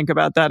what I think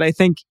about that. I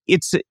think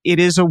it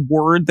is a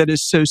word that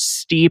is so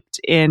steeped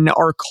in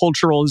our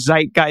cultural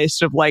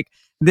zeitgeist of like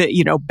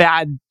the,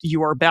 bad,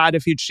 you are bad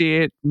if you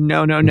cheat.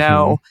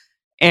 No.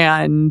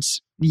 And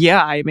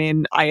yeah, I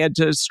mean, I had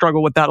to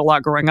struggle with that a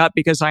lot growing up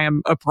because I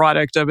am a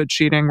product of a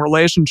cheating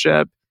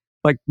relationship.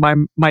 Like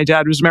my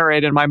dad was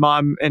married and my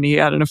mom, and he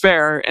had an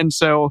affair. And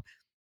so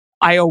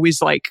I always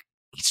like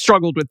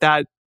struggled with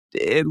that.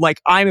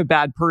 Like I'm a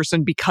bad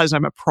person because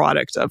I'm a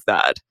product of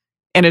that.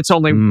 And it's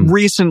only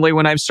recently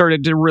when I've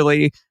started to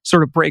really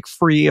sort of break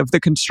free of the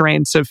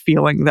constraints of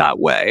feeling that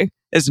way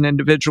as an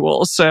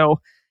individual. So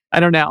I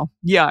don't know.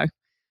 Yeah.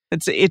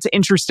 It's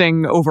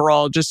interesting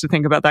overall just to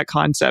think about that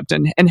concept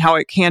and how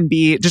it can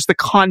be just the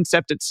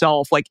concept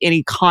itself. Like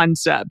any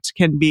concept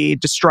can be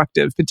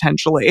destructive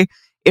potentially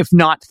if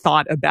not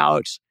thought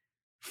about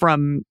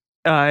from,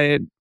 I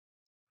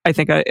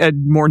think, a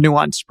more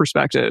nuanced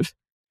perspective.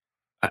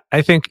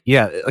 I think,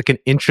 yeah, like an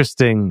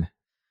interesting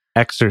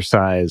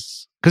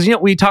exercise. Because,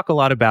 we talk a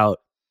lot about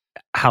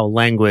how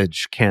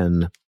language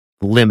can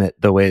limit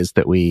the ways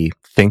that we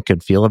think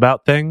and feel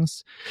about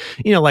things.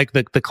 Like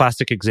the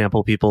classic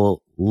example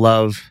people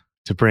love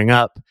to bring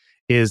up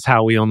is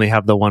how we only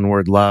have the one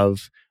word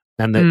love,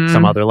 and that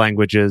some other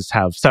languages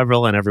have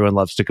several, and everyone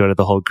loves to go to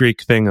the whole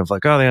Greek thing of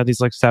like, oh, they have these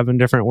like 7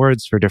 different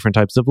words for different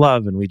types of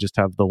love, and we just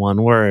have the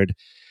one word,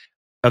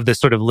 of this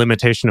sort of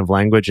limitation of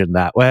language in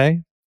that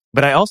way.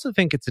 But I also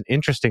think it's an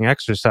interesting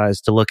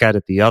exercise to look at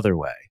it the other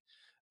way,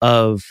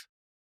 of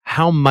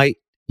how might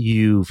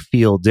you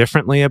feel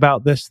differently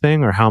about this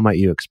thing, or how might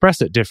you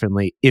express it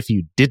differently if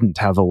you didn't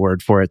have a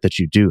word for it that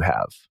you do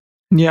have?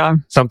 Yeah.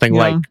 Something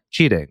like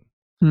cheating.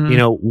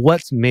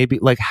 What's maybe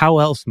like, how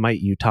else might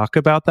you talk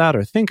about that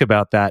or think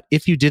about that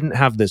if you didn't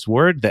have this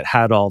word that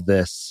had all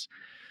this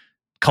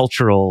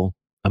cultural,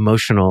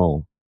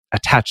 emotional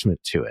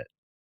attachment to it,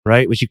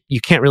 right? Which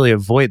you can't really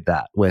avoid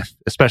that with,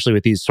 especially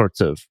with these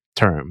sorts of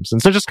terms.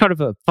 And so just kind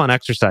of a fun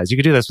exercise. You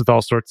could do this with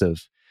all sorts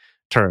of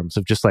terms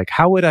of just like,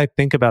 how would I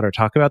think about or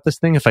talk about this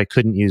thing if I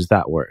couldn't use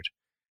that word?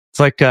 It's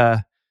like,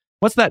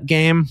 what's that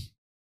game?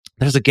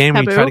 There's a game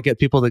where you try to get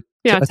people to...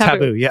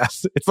 Taboo.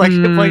 Yes. It's like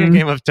playing a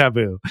game of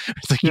taboo.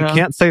 It's like, you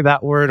can't say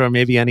that word or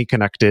maybe any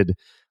connected,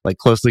 like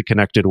closely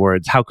connected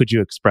words. How could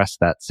you express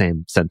that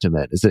same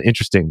sentiment? It's an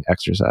interesting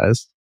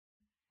exercise.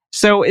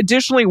 So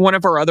additionally, one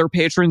of our other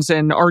patrons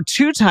and our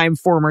 2-time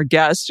former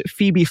guest,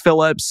 Phoebe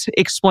Phillips,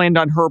 explained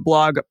on her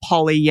blog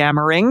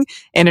Polyamoring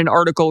in an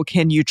article,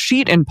 Can You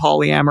Cheat in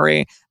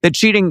Polyamory?, that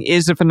cheating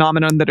is a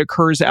phenomenon that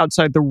occurs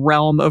outside the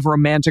realm of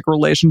romantic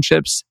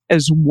relationships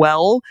as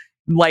well.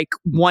 Like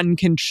one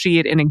can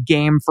cheat in a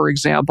game, for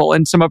example,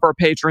 and some of our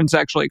patrons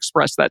actually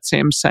express that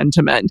same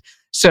sentiment.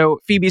 So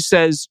Phoebe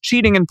says,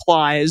 cheating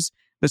implies...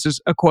 This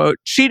is a quote.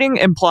 Cheating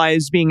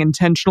implies being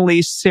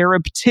intentionally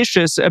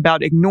surreptitious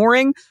about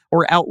ignoring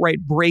or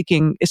outright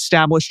breaking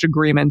established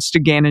agreements to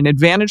gain an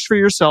advantage for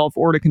yourself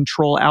or to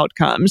control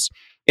outcomes.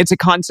 It's a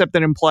concept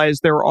that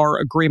implies there are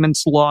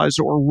agreements, laws,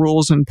 or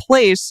rules in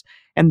place,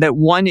 and that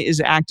one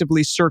is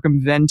actively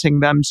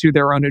circumventing them to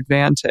their own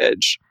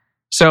advantage.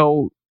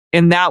 So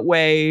in that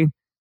way,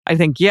 I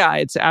think, yeah,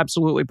 it's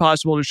absolutely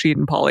possible to cheat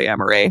in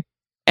polyamory.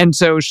 And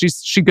so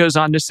she goes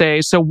on to say,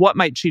 so what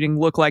might cheating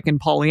look like in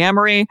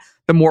polyamory?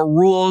 The more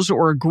rules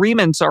or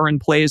agreements are in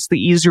place, the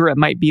easier it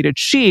might be to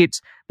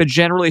cheat. But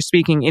generally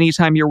speaking,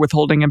 anytime you're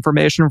withholding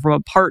information from a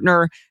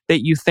partner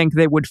that you think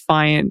they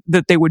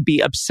would be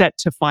upset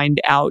to find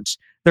out,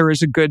 there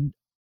is a good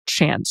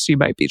chance you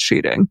might be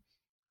cheating.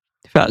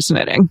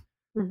 Fascinating.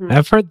 Mhm.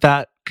 I've heard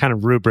that kind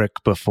of rubric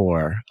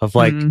before of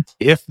like,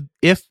 if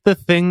the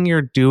thing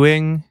you're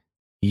doing,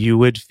 you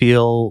would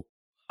feel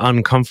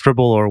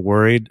uncomfortable or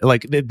worried,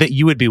 like that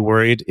you would be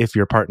worried if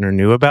your partner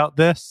knew about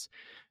this,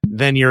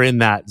 then you're in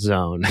that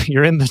zone.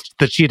 You're in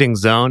the cheating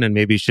zone and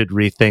maybe should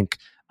rethink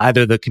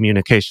either the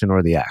communication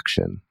or the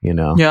action, you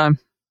know? Yeah.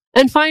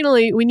 And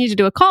finally, we need to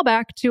do a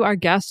callback to our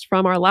guest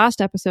from our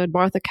last episode,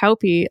 Martha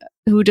Kauppi,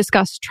 who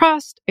discussed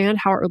trust and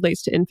how it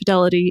relates to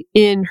infidelity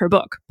in her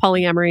book,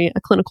 Polyamory,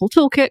 a Clinical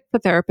Toolkit for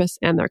Therapists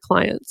and Their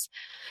Clients.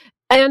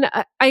 And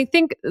I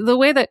think the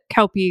way that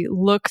Kauppi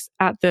looks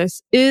at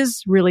this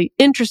is really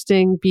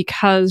interesting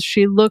because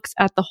she looks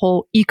at the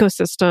whole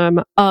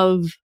ecosystem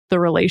of the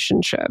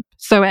relationship.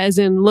 So as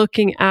in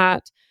looking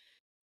at,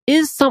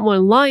 is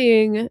someone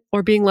lying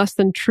or being less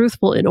than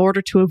truthful in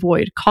order to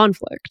avoid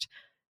conflict?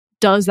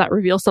 Does that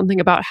reveal something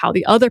about how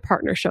the other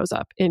partner shows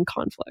up in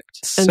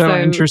conflict? So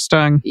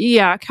interesting.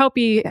 Yeah,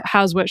 Kauppi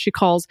has what she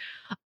calls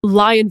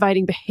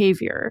lie-inviting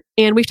behavior.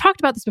 And we've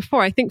talked about this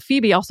before. I think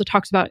Phoebe also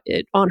talks about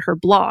it on her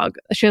blog.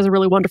 She has a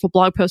really wonderful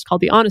blog post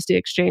called The Honesty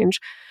Exchange,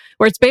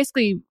 where it's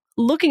basically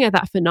looking at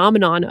that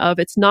phenomenon of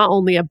it's not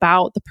only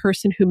about the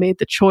person who made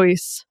the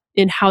choice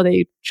in how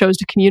they chose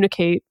to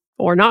communicate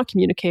or not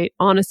communicate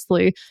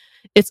honestly,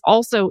 it's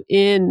also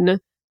in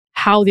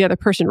how the other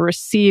person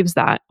receives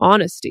that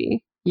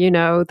honesty. You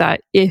know,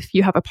 that if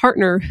you have a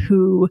partner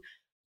who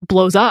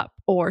blows up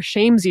or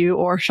shames you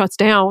or shuts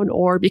down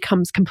or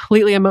becomes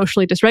completely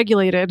emotionally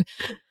dysregulated,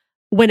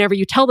 whenever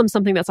you tell them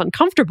something that's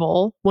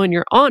uncomfortable, when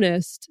you're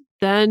honest,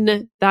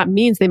 then that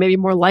means they may be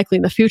more likely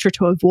in the future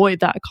to avoid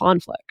that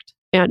conflict.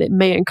 And it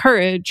may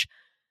encourage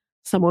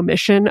some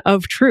omission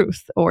of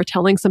truth or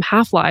telling some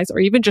half lies or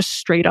even just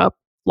straight up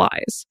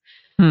lies.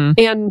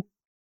 And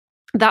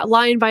that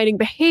lie-inviting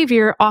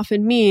behavior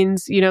often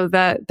means, you know,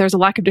 that there's a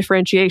lack of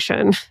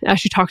differentiation, as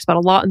she talks about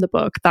a lot in the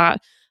book,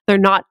 that they're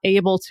not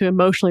able to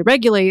emotionally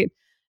regulate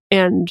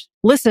and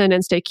listen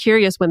and stay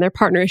curious when their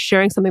partner is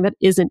sharing something that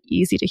isn't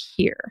easy to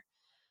hear.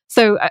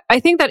 So I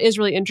think that is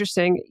really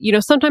interesting. You know,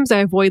 sometimes I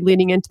avoid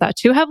leaning into that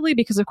too heavily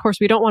because, of course,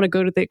 we don't want to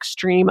go to the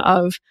extreme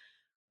of,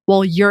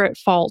 well, you're at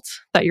fault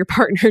that your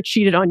partner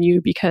cheated on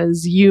you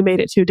because you made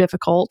it too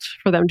difficult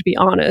for them to be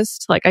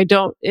honest. Like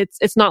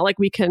it's not like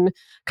we can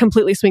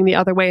completely swing the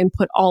other way and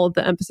put all of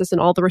the emphasis and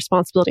all the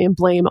responsibility and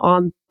blame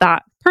on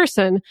that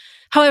person.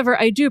 However,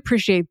 I do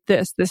appreciate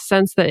this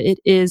sense that it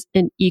is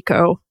an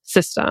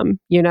ecosystem,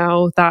 you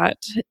know, that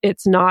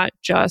it's not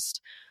just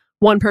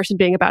one person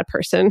being a bad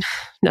person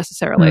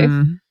necessarily.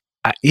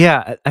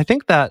 I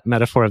think that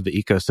metaphor of the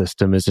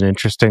ecosystem is an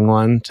interesting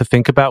one to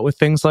think about with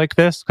things like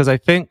this, because I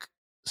think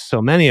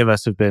so many of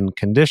us have been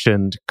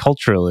conditioned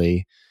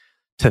culturally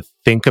to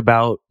think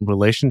about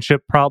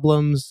relationship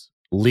problems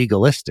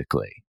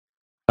legalistically,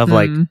 of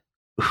like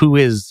who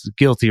is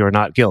guilty or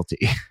not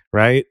guilty,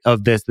 right?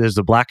 Of this, there's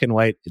a black and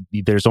white,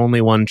 there's only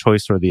one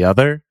choice or the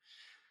other.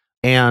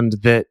 And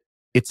that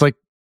it's like,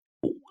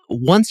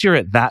 once you're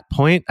at that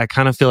point, I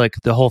kind of feel like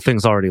the whole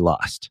thing's already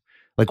lost.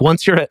 Like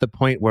once you're at the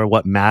point where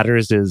what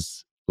matters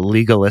is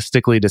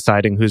legalistically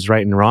deciding who's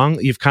right and wrong,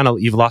 you've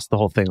lost the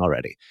whole thing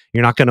already.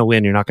 You're not going to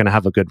win. You're not going to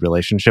have a good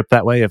relationship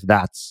that way if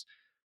that's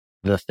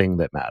the thing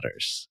that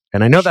matters.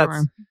 And I know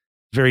that's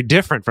very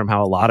different from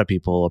how a lot of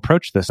people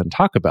approach this and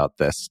talk about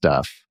this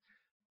stuff.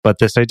 But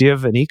this idea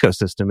of an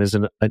ecosystem is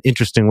an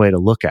interesting way to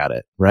look at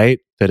it, right?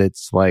 That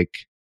it's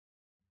like,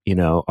 you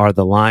know, are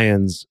the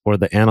lions or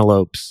the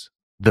antelopes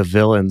the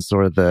villains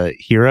or the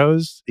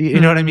heroes? You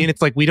know what I mean?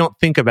 It's like we don't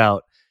think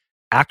about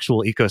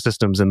actual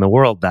ecosystems in the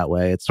world that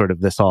way. It's sort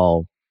of this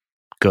all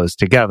goes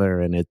together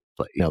and it,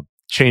 you know,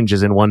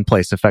 changes in one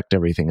place affect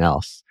everything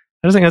else.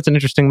 I just think that's an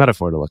interesting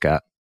metaphor to look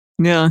at.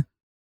 Yeah.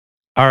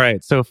 All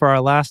right. So for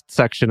our last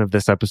section of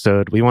this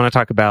episode, we want to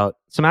talk about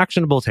some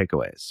actionable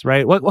takeaways,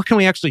 right? What can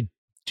we actually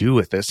do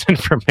with this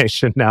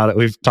information now that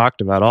we've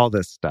talked about all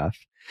this stuff?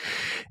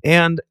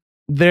 And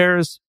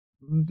there's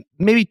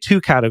maybe two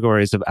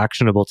categories of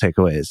actionable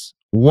takeaways.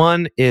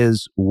 One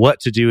is what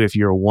to do if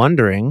you're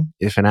wondering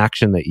if an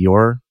action that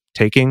you're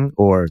taking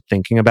or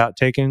thinking about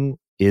taking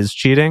is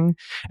cheating.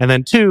 And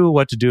then two,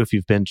 what to do if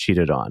you've been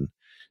cheated on.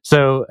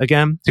 So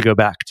again, to go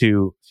back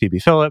to Phoebe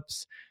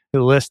Phillips, it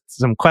lists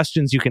some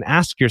questions you can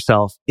ask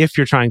yourself if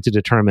you're trying to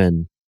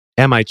determine,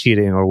 am I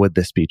cheating or would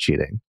this be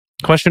cheating?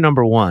 Question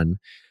number one,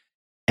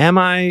 am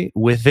I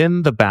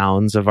within the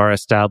bounds of our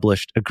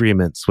established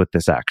agreements with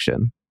this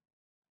action?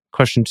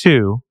 Question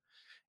two,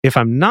 if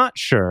I'm not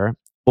sure,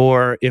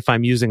 or if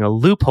I'm using a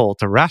loophole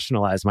to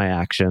rationalize my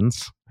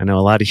actions, I know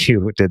a lot of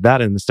you did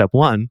that in step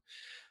one.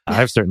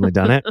 I've certainly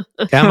done it.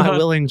 Am I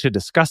willing to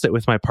discuss it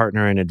with my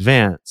partner in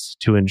advance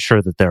to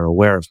ensure that they're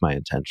aware of my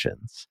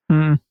intentions?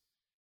 And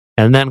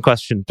then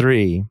question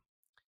three,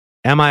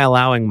 am I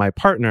allowing my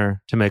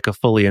partner to make a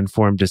fully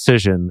informed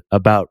decision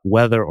about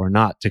whether or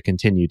not to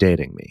continue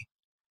dating me?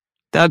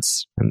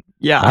 That's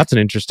an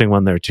interesting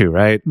one there too,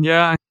 right?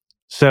 Yeah.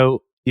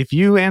 So if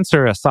you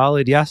answer a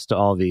solid yes to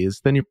all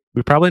these, then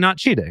you're probably not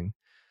cheating.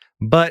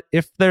 But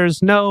if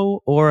there's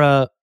no or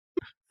a,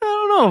 I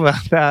don't know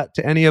about that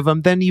to any of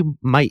them, then you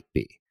might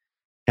be.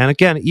 And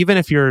again, even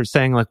if you're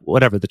saying like,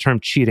 whatever, the term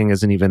cheating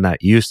isn't even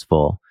that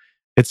useful,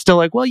 it's still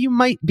like, well, you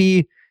might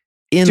be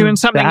in doing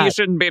something that you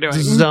shouldn't be doing.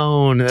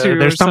 Zone.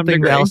 There's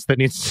something else that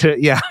needs to,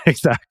 yeah,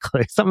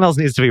 exactly. Something else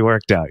needs to be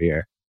worked out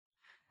here.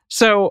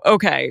 So,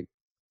 okay.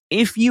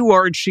 If you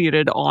are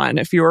cheated on,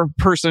 if you're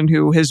a person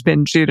who has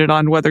been cheated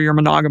on, whether you're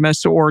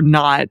monogamous or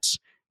not,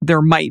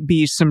 there might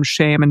be some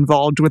shame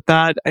involved with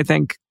that. I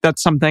think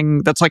that's something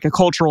that's like a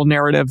cultural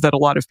narrative that a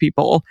lot of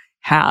people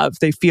have.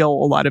 They feel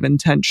a lot of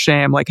intense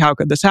shame, like, how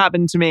could this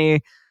happen to me?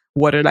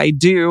 What did I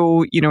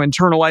do?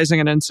 Internalizing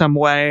it in some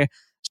way.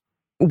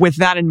 With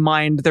that in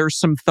mind, there's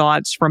some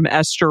thoughts from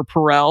Esther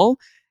Perel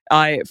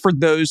for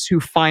those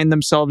who find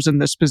themselves in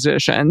this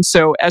position.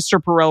 So Esther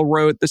Perel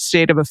wrote The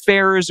State of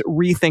Affairs,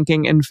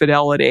 Rethinking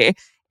Infidelity.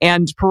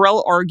 And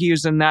Perel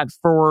argues in that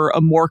for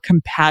a more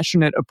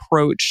compassionate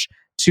approach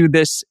to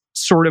this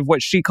sort of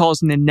what she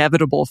calls an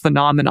inevitable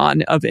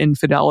phenomenon of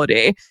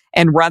infidelity.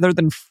 And rather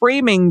than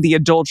framing the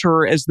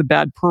adulterer as the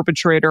bad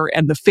perpetrator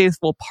and the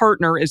faithful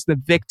partner as the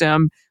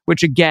victim,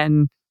 which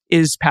again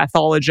is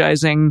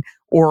pathologizing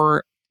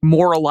or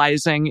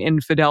moralizing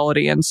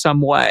infidelity in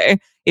some way,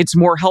 it's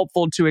more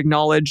helpful to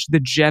acknowledge the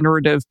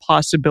generative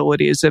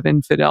possibilities of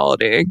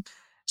infidelity.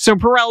 So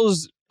Perel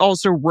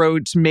also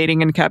wrote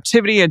Mating in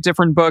Captivity, a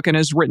different book, and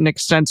has written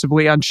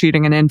extensively on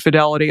cheating and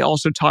infidelity,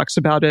 also talks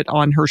about it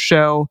on her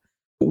show,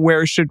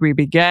 Where Should We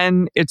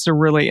Begin? It's a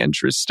really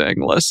interesting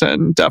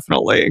listen.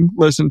 Definitely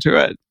listen to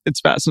it.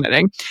 It's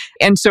fascinating.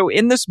 And so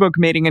in this book,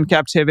 Mating in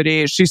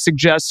Captivity, she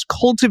suggests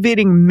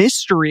cultivating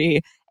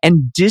mystery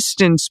and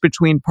distance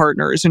between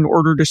partners in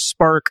order to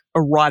spark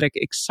erotic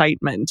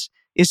excitement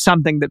is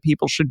something that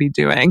people should be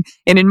doing.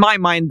 And in my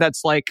mind,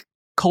 that's like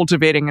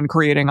cultivating and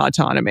creating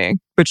autonomy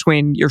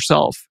between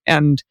yourself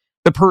and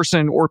the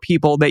person or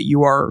people that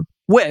you are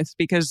with.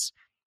 Because,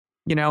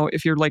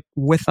 if you're like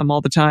with them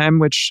all the time,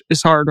 which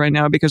is hard right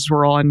now because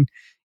we're all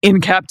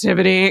in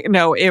captivity.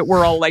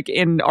 We're all like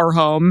in our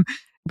home.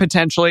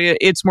 Potentially,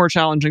 it's more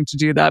challenging to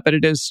do that, but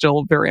it is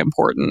still very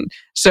important.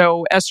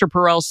 So Esther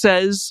Perel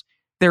says,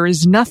 there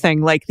is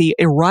nothing like the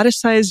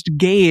eroticized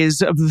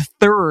gaze of the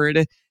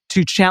third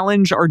to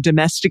challenge our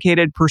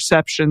domesticated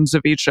perceptions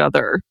of each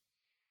other.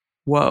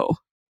 Whoa.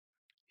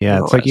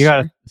 Yeah, it's like you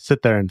got to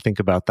sit there and think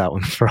about that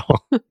one for a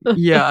while.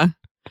 Yeah.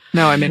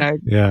 No, I mean,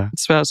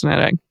 it's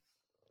fascinating.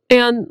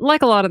 And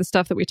like a lot of the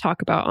stuff that we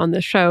talk about on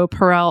this show,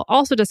 Perel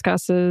also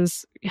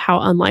discusses how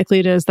unlikely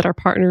it is that our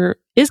partner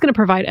is going to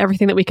provide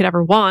everything that we could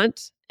ever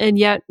want. And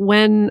yet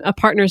when a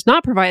partner is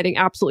not providing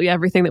absolutely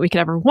everything that we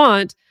could ever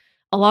want,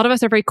 a lot of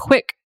us are very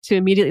quick to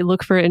immediately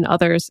look for it in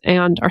others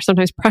and are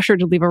sometimes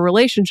pressured to leave a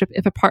relationship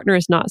if a partner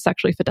is not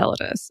sexually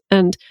fidelitous.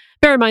 And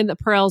bear in mind that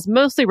Perel's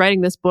mostly writing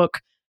this book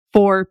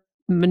for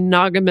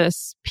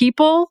monogamous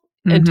people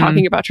and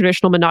talking about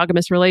traditional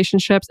monogamous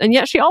relationships. And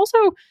yet she also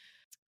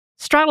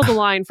straddled the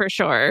line for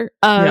sure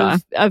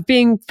of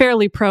being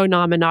fairly pro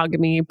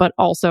non-monogamy, but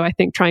also I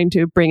think trying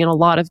to bring in a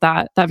lot of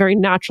that very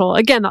natural,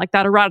 again, like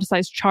that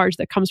eroticized charge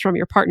that comes from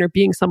your partner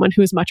being someone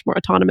who is much more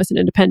autonomous and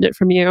independent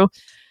from you,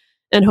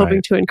 and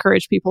hoping to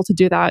encourage people to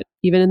do that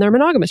even in their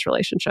monogamous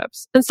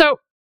relationships. And so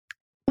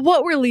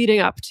what we're leading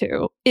up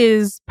to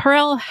is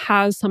Perel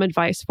has some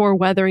advice for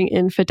weathering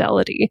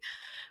infidelity,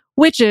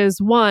 which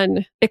is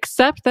 1,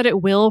 accept that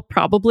it will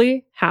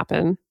probably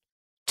happen.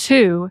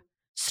 2,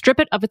 strip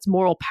it of its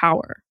moral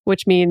power,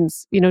 which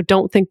means,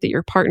 don't think that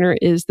your partner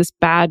is this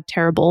bad,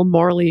 terrible,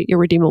 morally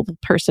irredeemable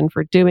person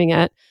for doing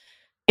it.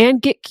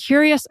 And get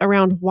curious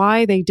around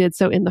why they did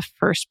so in the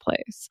first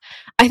place.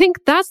 I think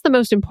that's the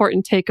most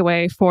important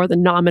takeaway for the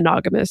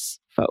non-monogamous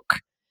folk.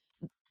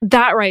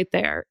 That right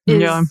there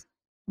is,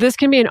 this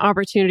can be an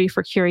opportunity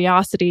for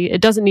curiosity.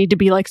 It doesn't need to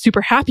be like super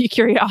happy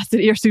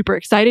curiosity or super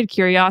excited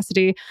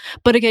curiosity.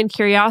 But again,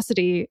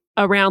 curiosity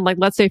around, like,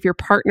 let's say if your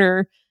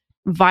partner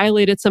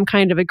violated some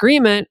kind of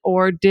agreement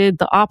or did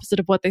the opposite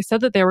of what they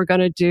said that they were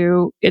going to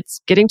do,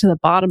 it's getting to the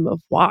bottom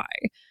of why.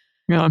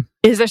 Yeah.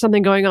 Is there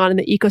something going on in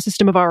the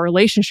ecosystem of our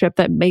relationship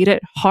that made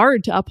it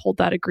hard to uphold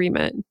that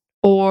agreement?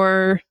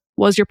 Or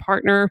was your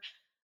partner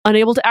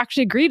unable to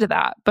actually agree to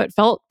that, but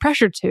felt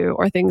pressured to,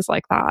 or things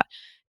like that?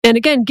 And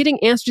again,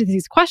 getting answers to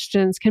these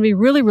questions can be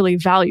really, really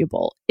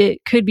valuable.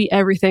 It could be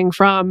everything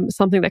from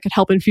something that could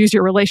help infuse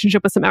your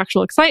relationship with some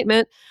actual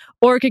excitement,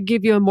 or it could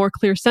give you a more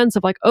clear sense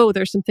of like, oh,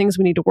 there's some things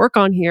we need to work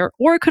on here.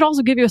 Or it could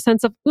also give you a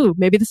sense of, ooh,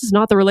 maybe this is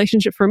not the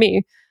relationship for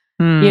me.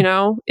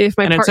 If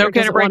my partner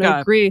doesn't want to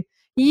agree.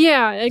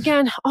 Yeah,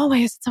 again,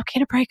 always, it's okay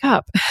to break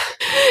up.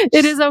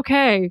 It is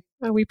okay.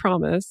 We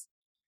promise.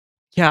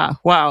 Yeah.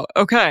 Wow.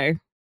 Okay.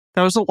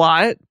 That was a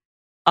lot.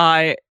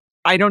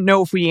 I don't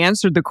know if we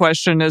answered the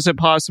question, is it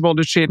possible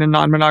to cheat in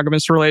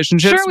non-monogamous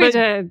relationships? Sure, we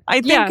did.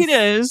 I think it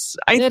is.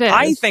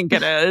 I think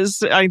it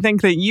is. I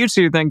think that you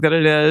two think that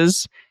it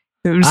is.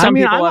 Some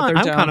people out there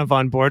I'm don't. kind of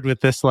on board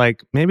with this.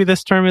 Like, maybe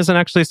this term isn't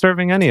actually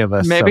serving any of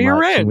us. Maybe so you're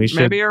much, right. And we should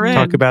Maybe you're right.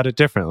 talk about it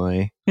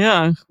differently.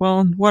 Yeah.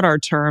 Well, what are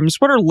terms?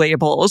 What are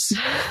labels?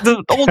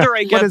 The older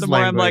I get, What is the more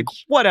I'm like,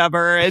 language?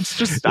 whatever. It's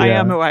just, I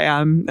am who I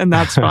am, and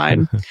that's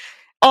fine.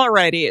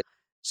 Alrighty.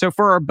 So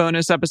for our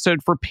bonus episode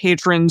for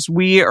patrons,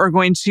 we are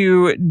going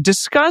to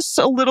discuss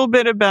a little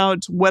bit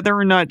about whether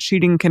or not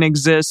cheating can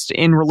exist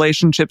in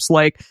relationships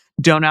like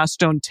don't ask,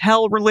 don't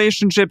tell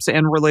relationships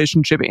and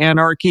relationship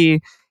anarchy.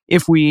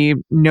 If we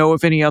know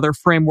of any other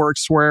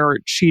frameworks where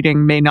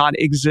cheating may not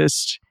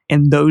exist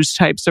in those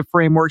types of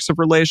frameworks of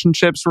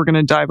relationships, we're going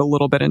to dive a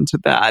little bit into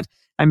that.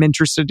 I'm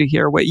interested to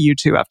hear what you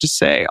two have to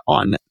say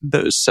on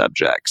those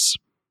subjects.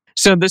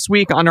 So this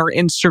week on our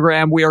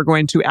Instagram, we are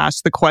going to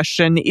ask the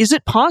question, is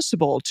it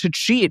possible to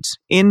cheat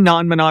in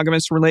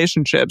non-monogamous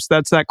relationships?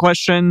 That's that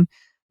question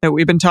that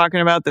we've been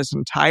talking about this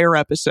entire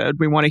episode.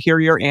 We want to hear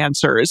your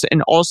answers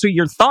and also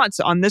your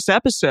thoughts on this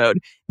episode.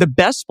 The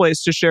best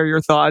place to share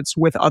your thoughts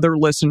with other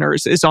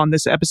listeners is on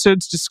this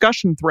episode's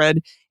discussion thread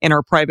in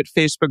our private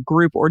Facebook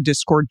group or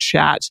Discord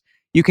chat.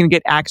 You can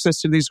get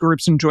access to these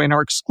groups and join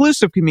our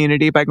exclusive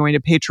community by going to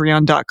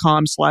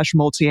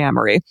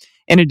patreon.com/multiamory.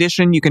 In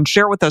addition, you can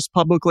share with us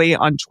publicly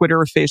on Twitter,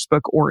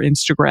 Facebook, or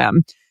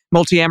Instagram.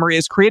 Multiamory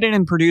is created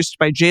and produced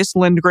by Jace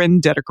Lindgren,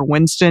 Dedeker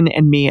Winston,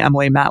 and me,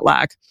 Emily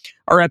Matlack.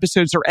 Our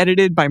episodes are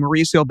edited by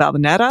Mauricio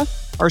Balvanetta.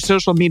 Our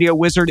social media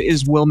wizard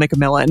is Will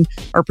McMillan.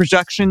 Our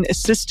production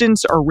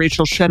assistants are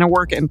Rachel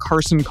Shennework and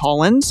Carson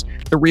Collins.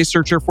 The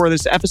researcher for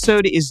this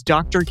episode is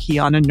Dr.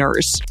 Kiana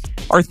Nurse.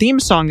 Our theme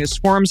song is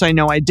Forms I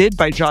Know I Did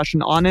by Josh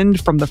and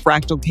Anand from the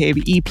Fractal Cave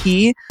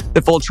EP.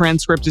 The full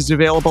transcript is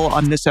available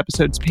on this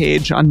episode's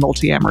page on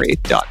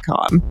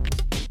multiamory.com.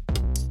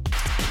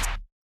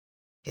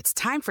 It's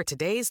time for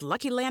today's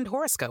Lucky Land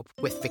horoscope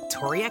with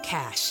Victoria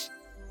Cash.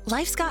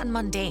 Life's gotten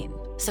mundane,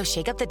 so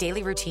shake up the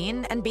daily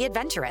routine and be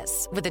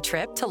adventurous with a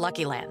trip to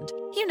Lucky Land.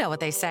 You know what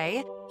they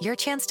say, your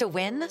chance to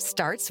win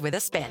starts with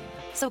a spin.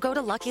 So go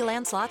to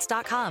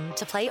LuckyLandSlots.com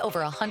to play over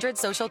 100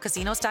 social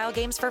casino-style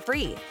games for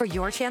free for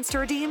your chance to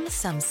redeem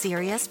some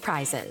serious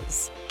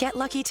prizes. Get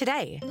lucky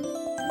today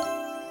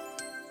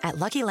at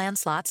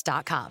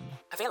LuckyLandSlots.com.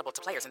 Available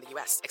to players in the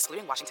U.S.,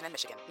 excluding Washington and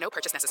Michigan. No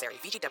purchase necessary.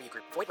 VGW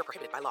Group. Void where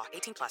prohibited by law.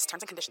 18+.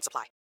 Terms and conditions apply.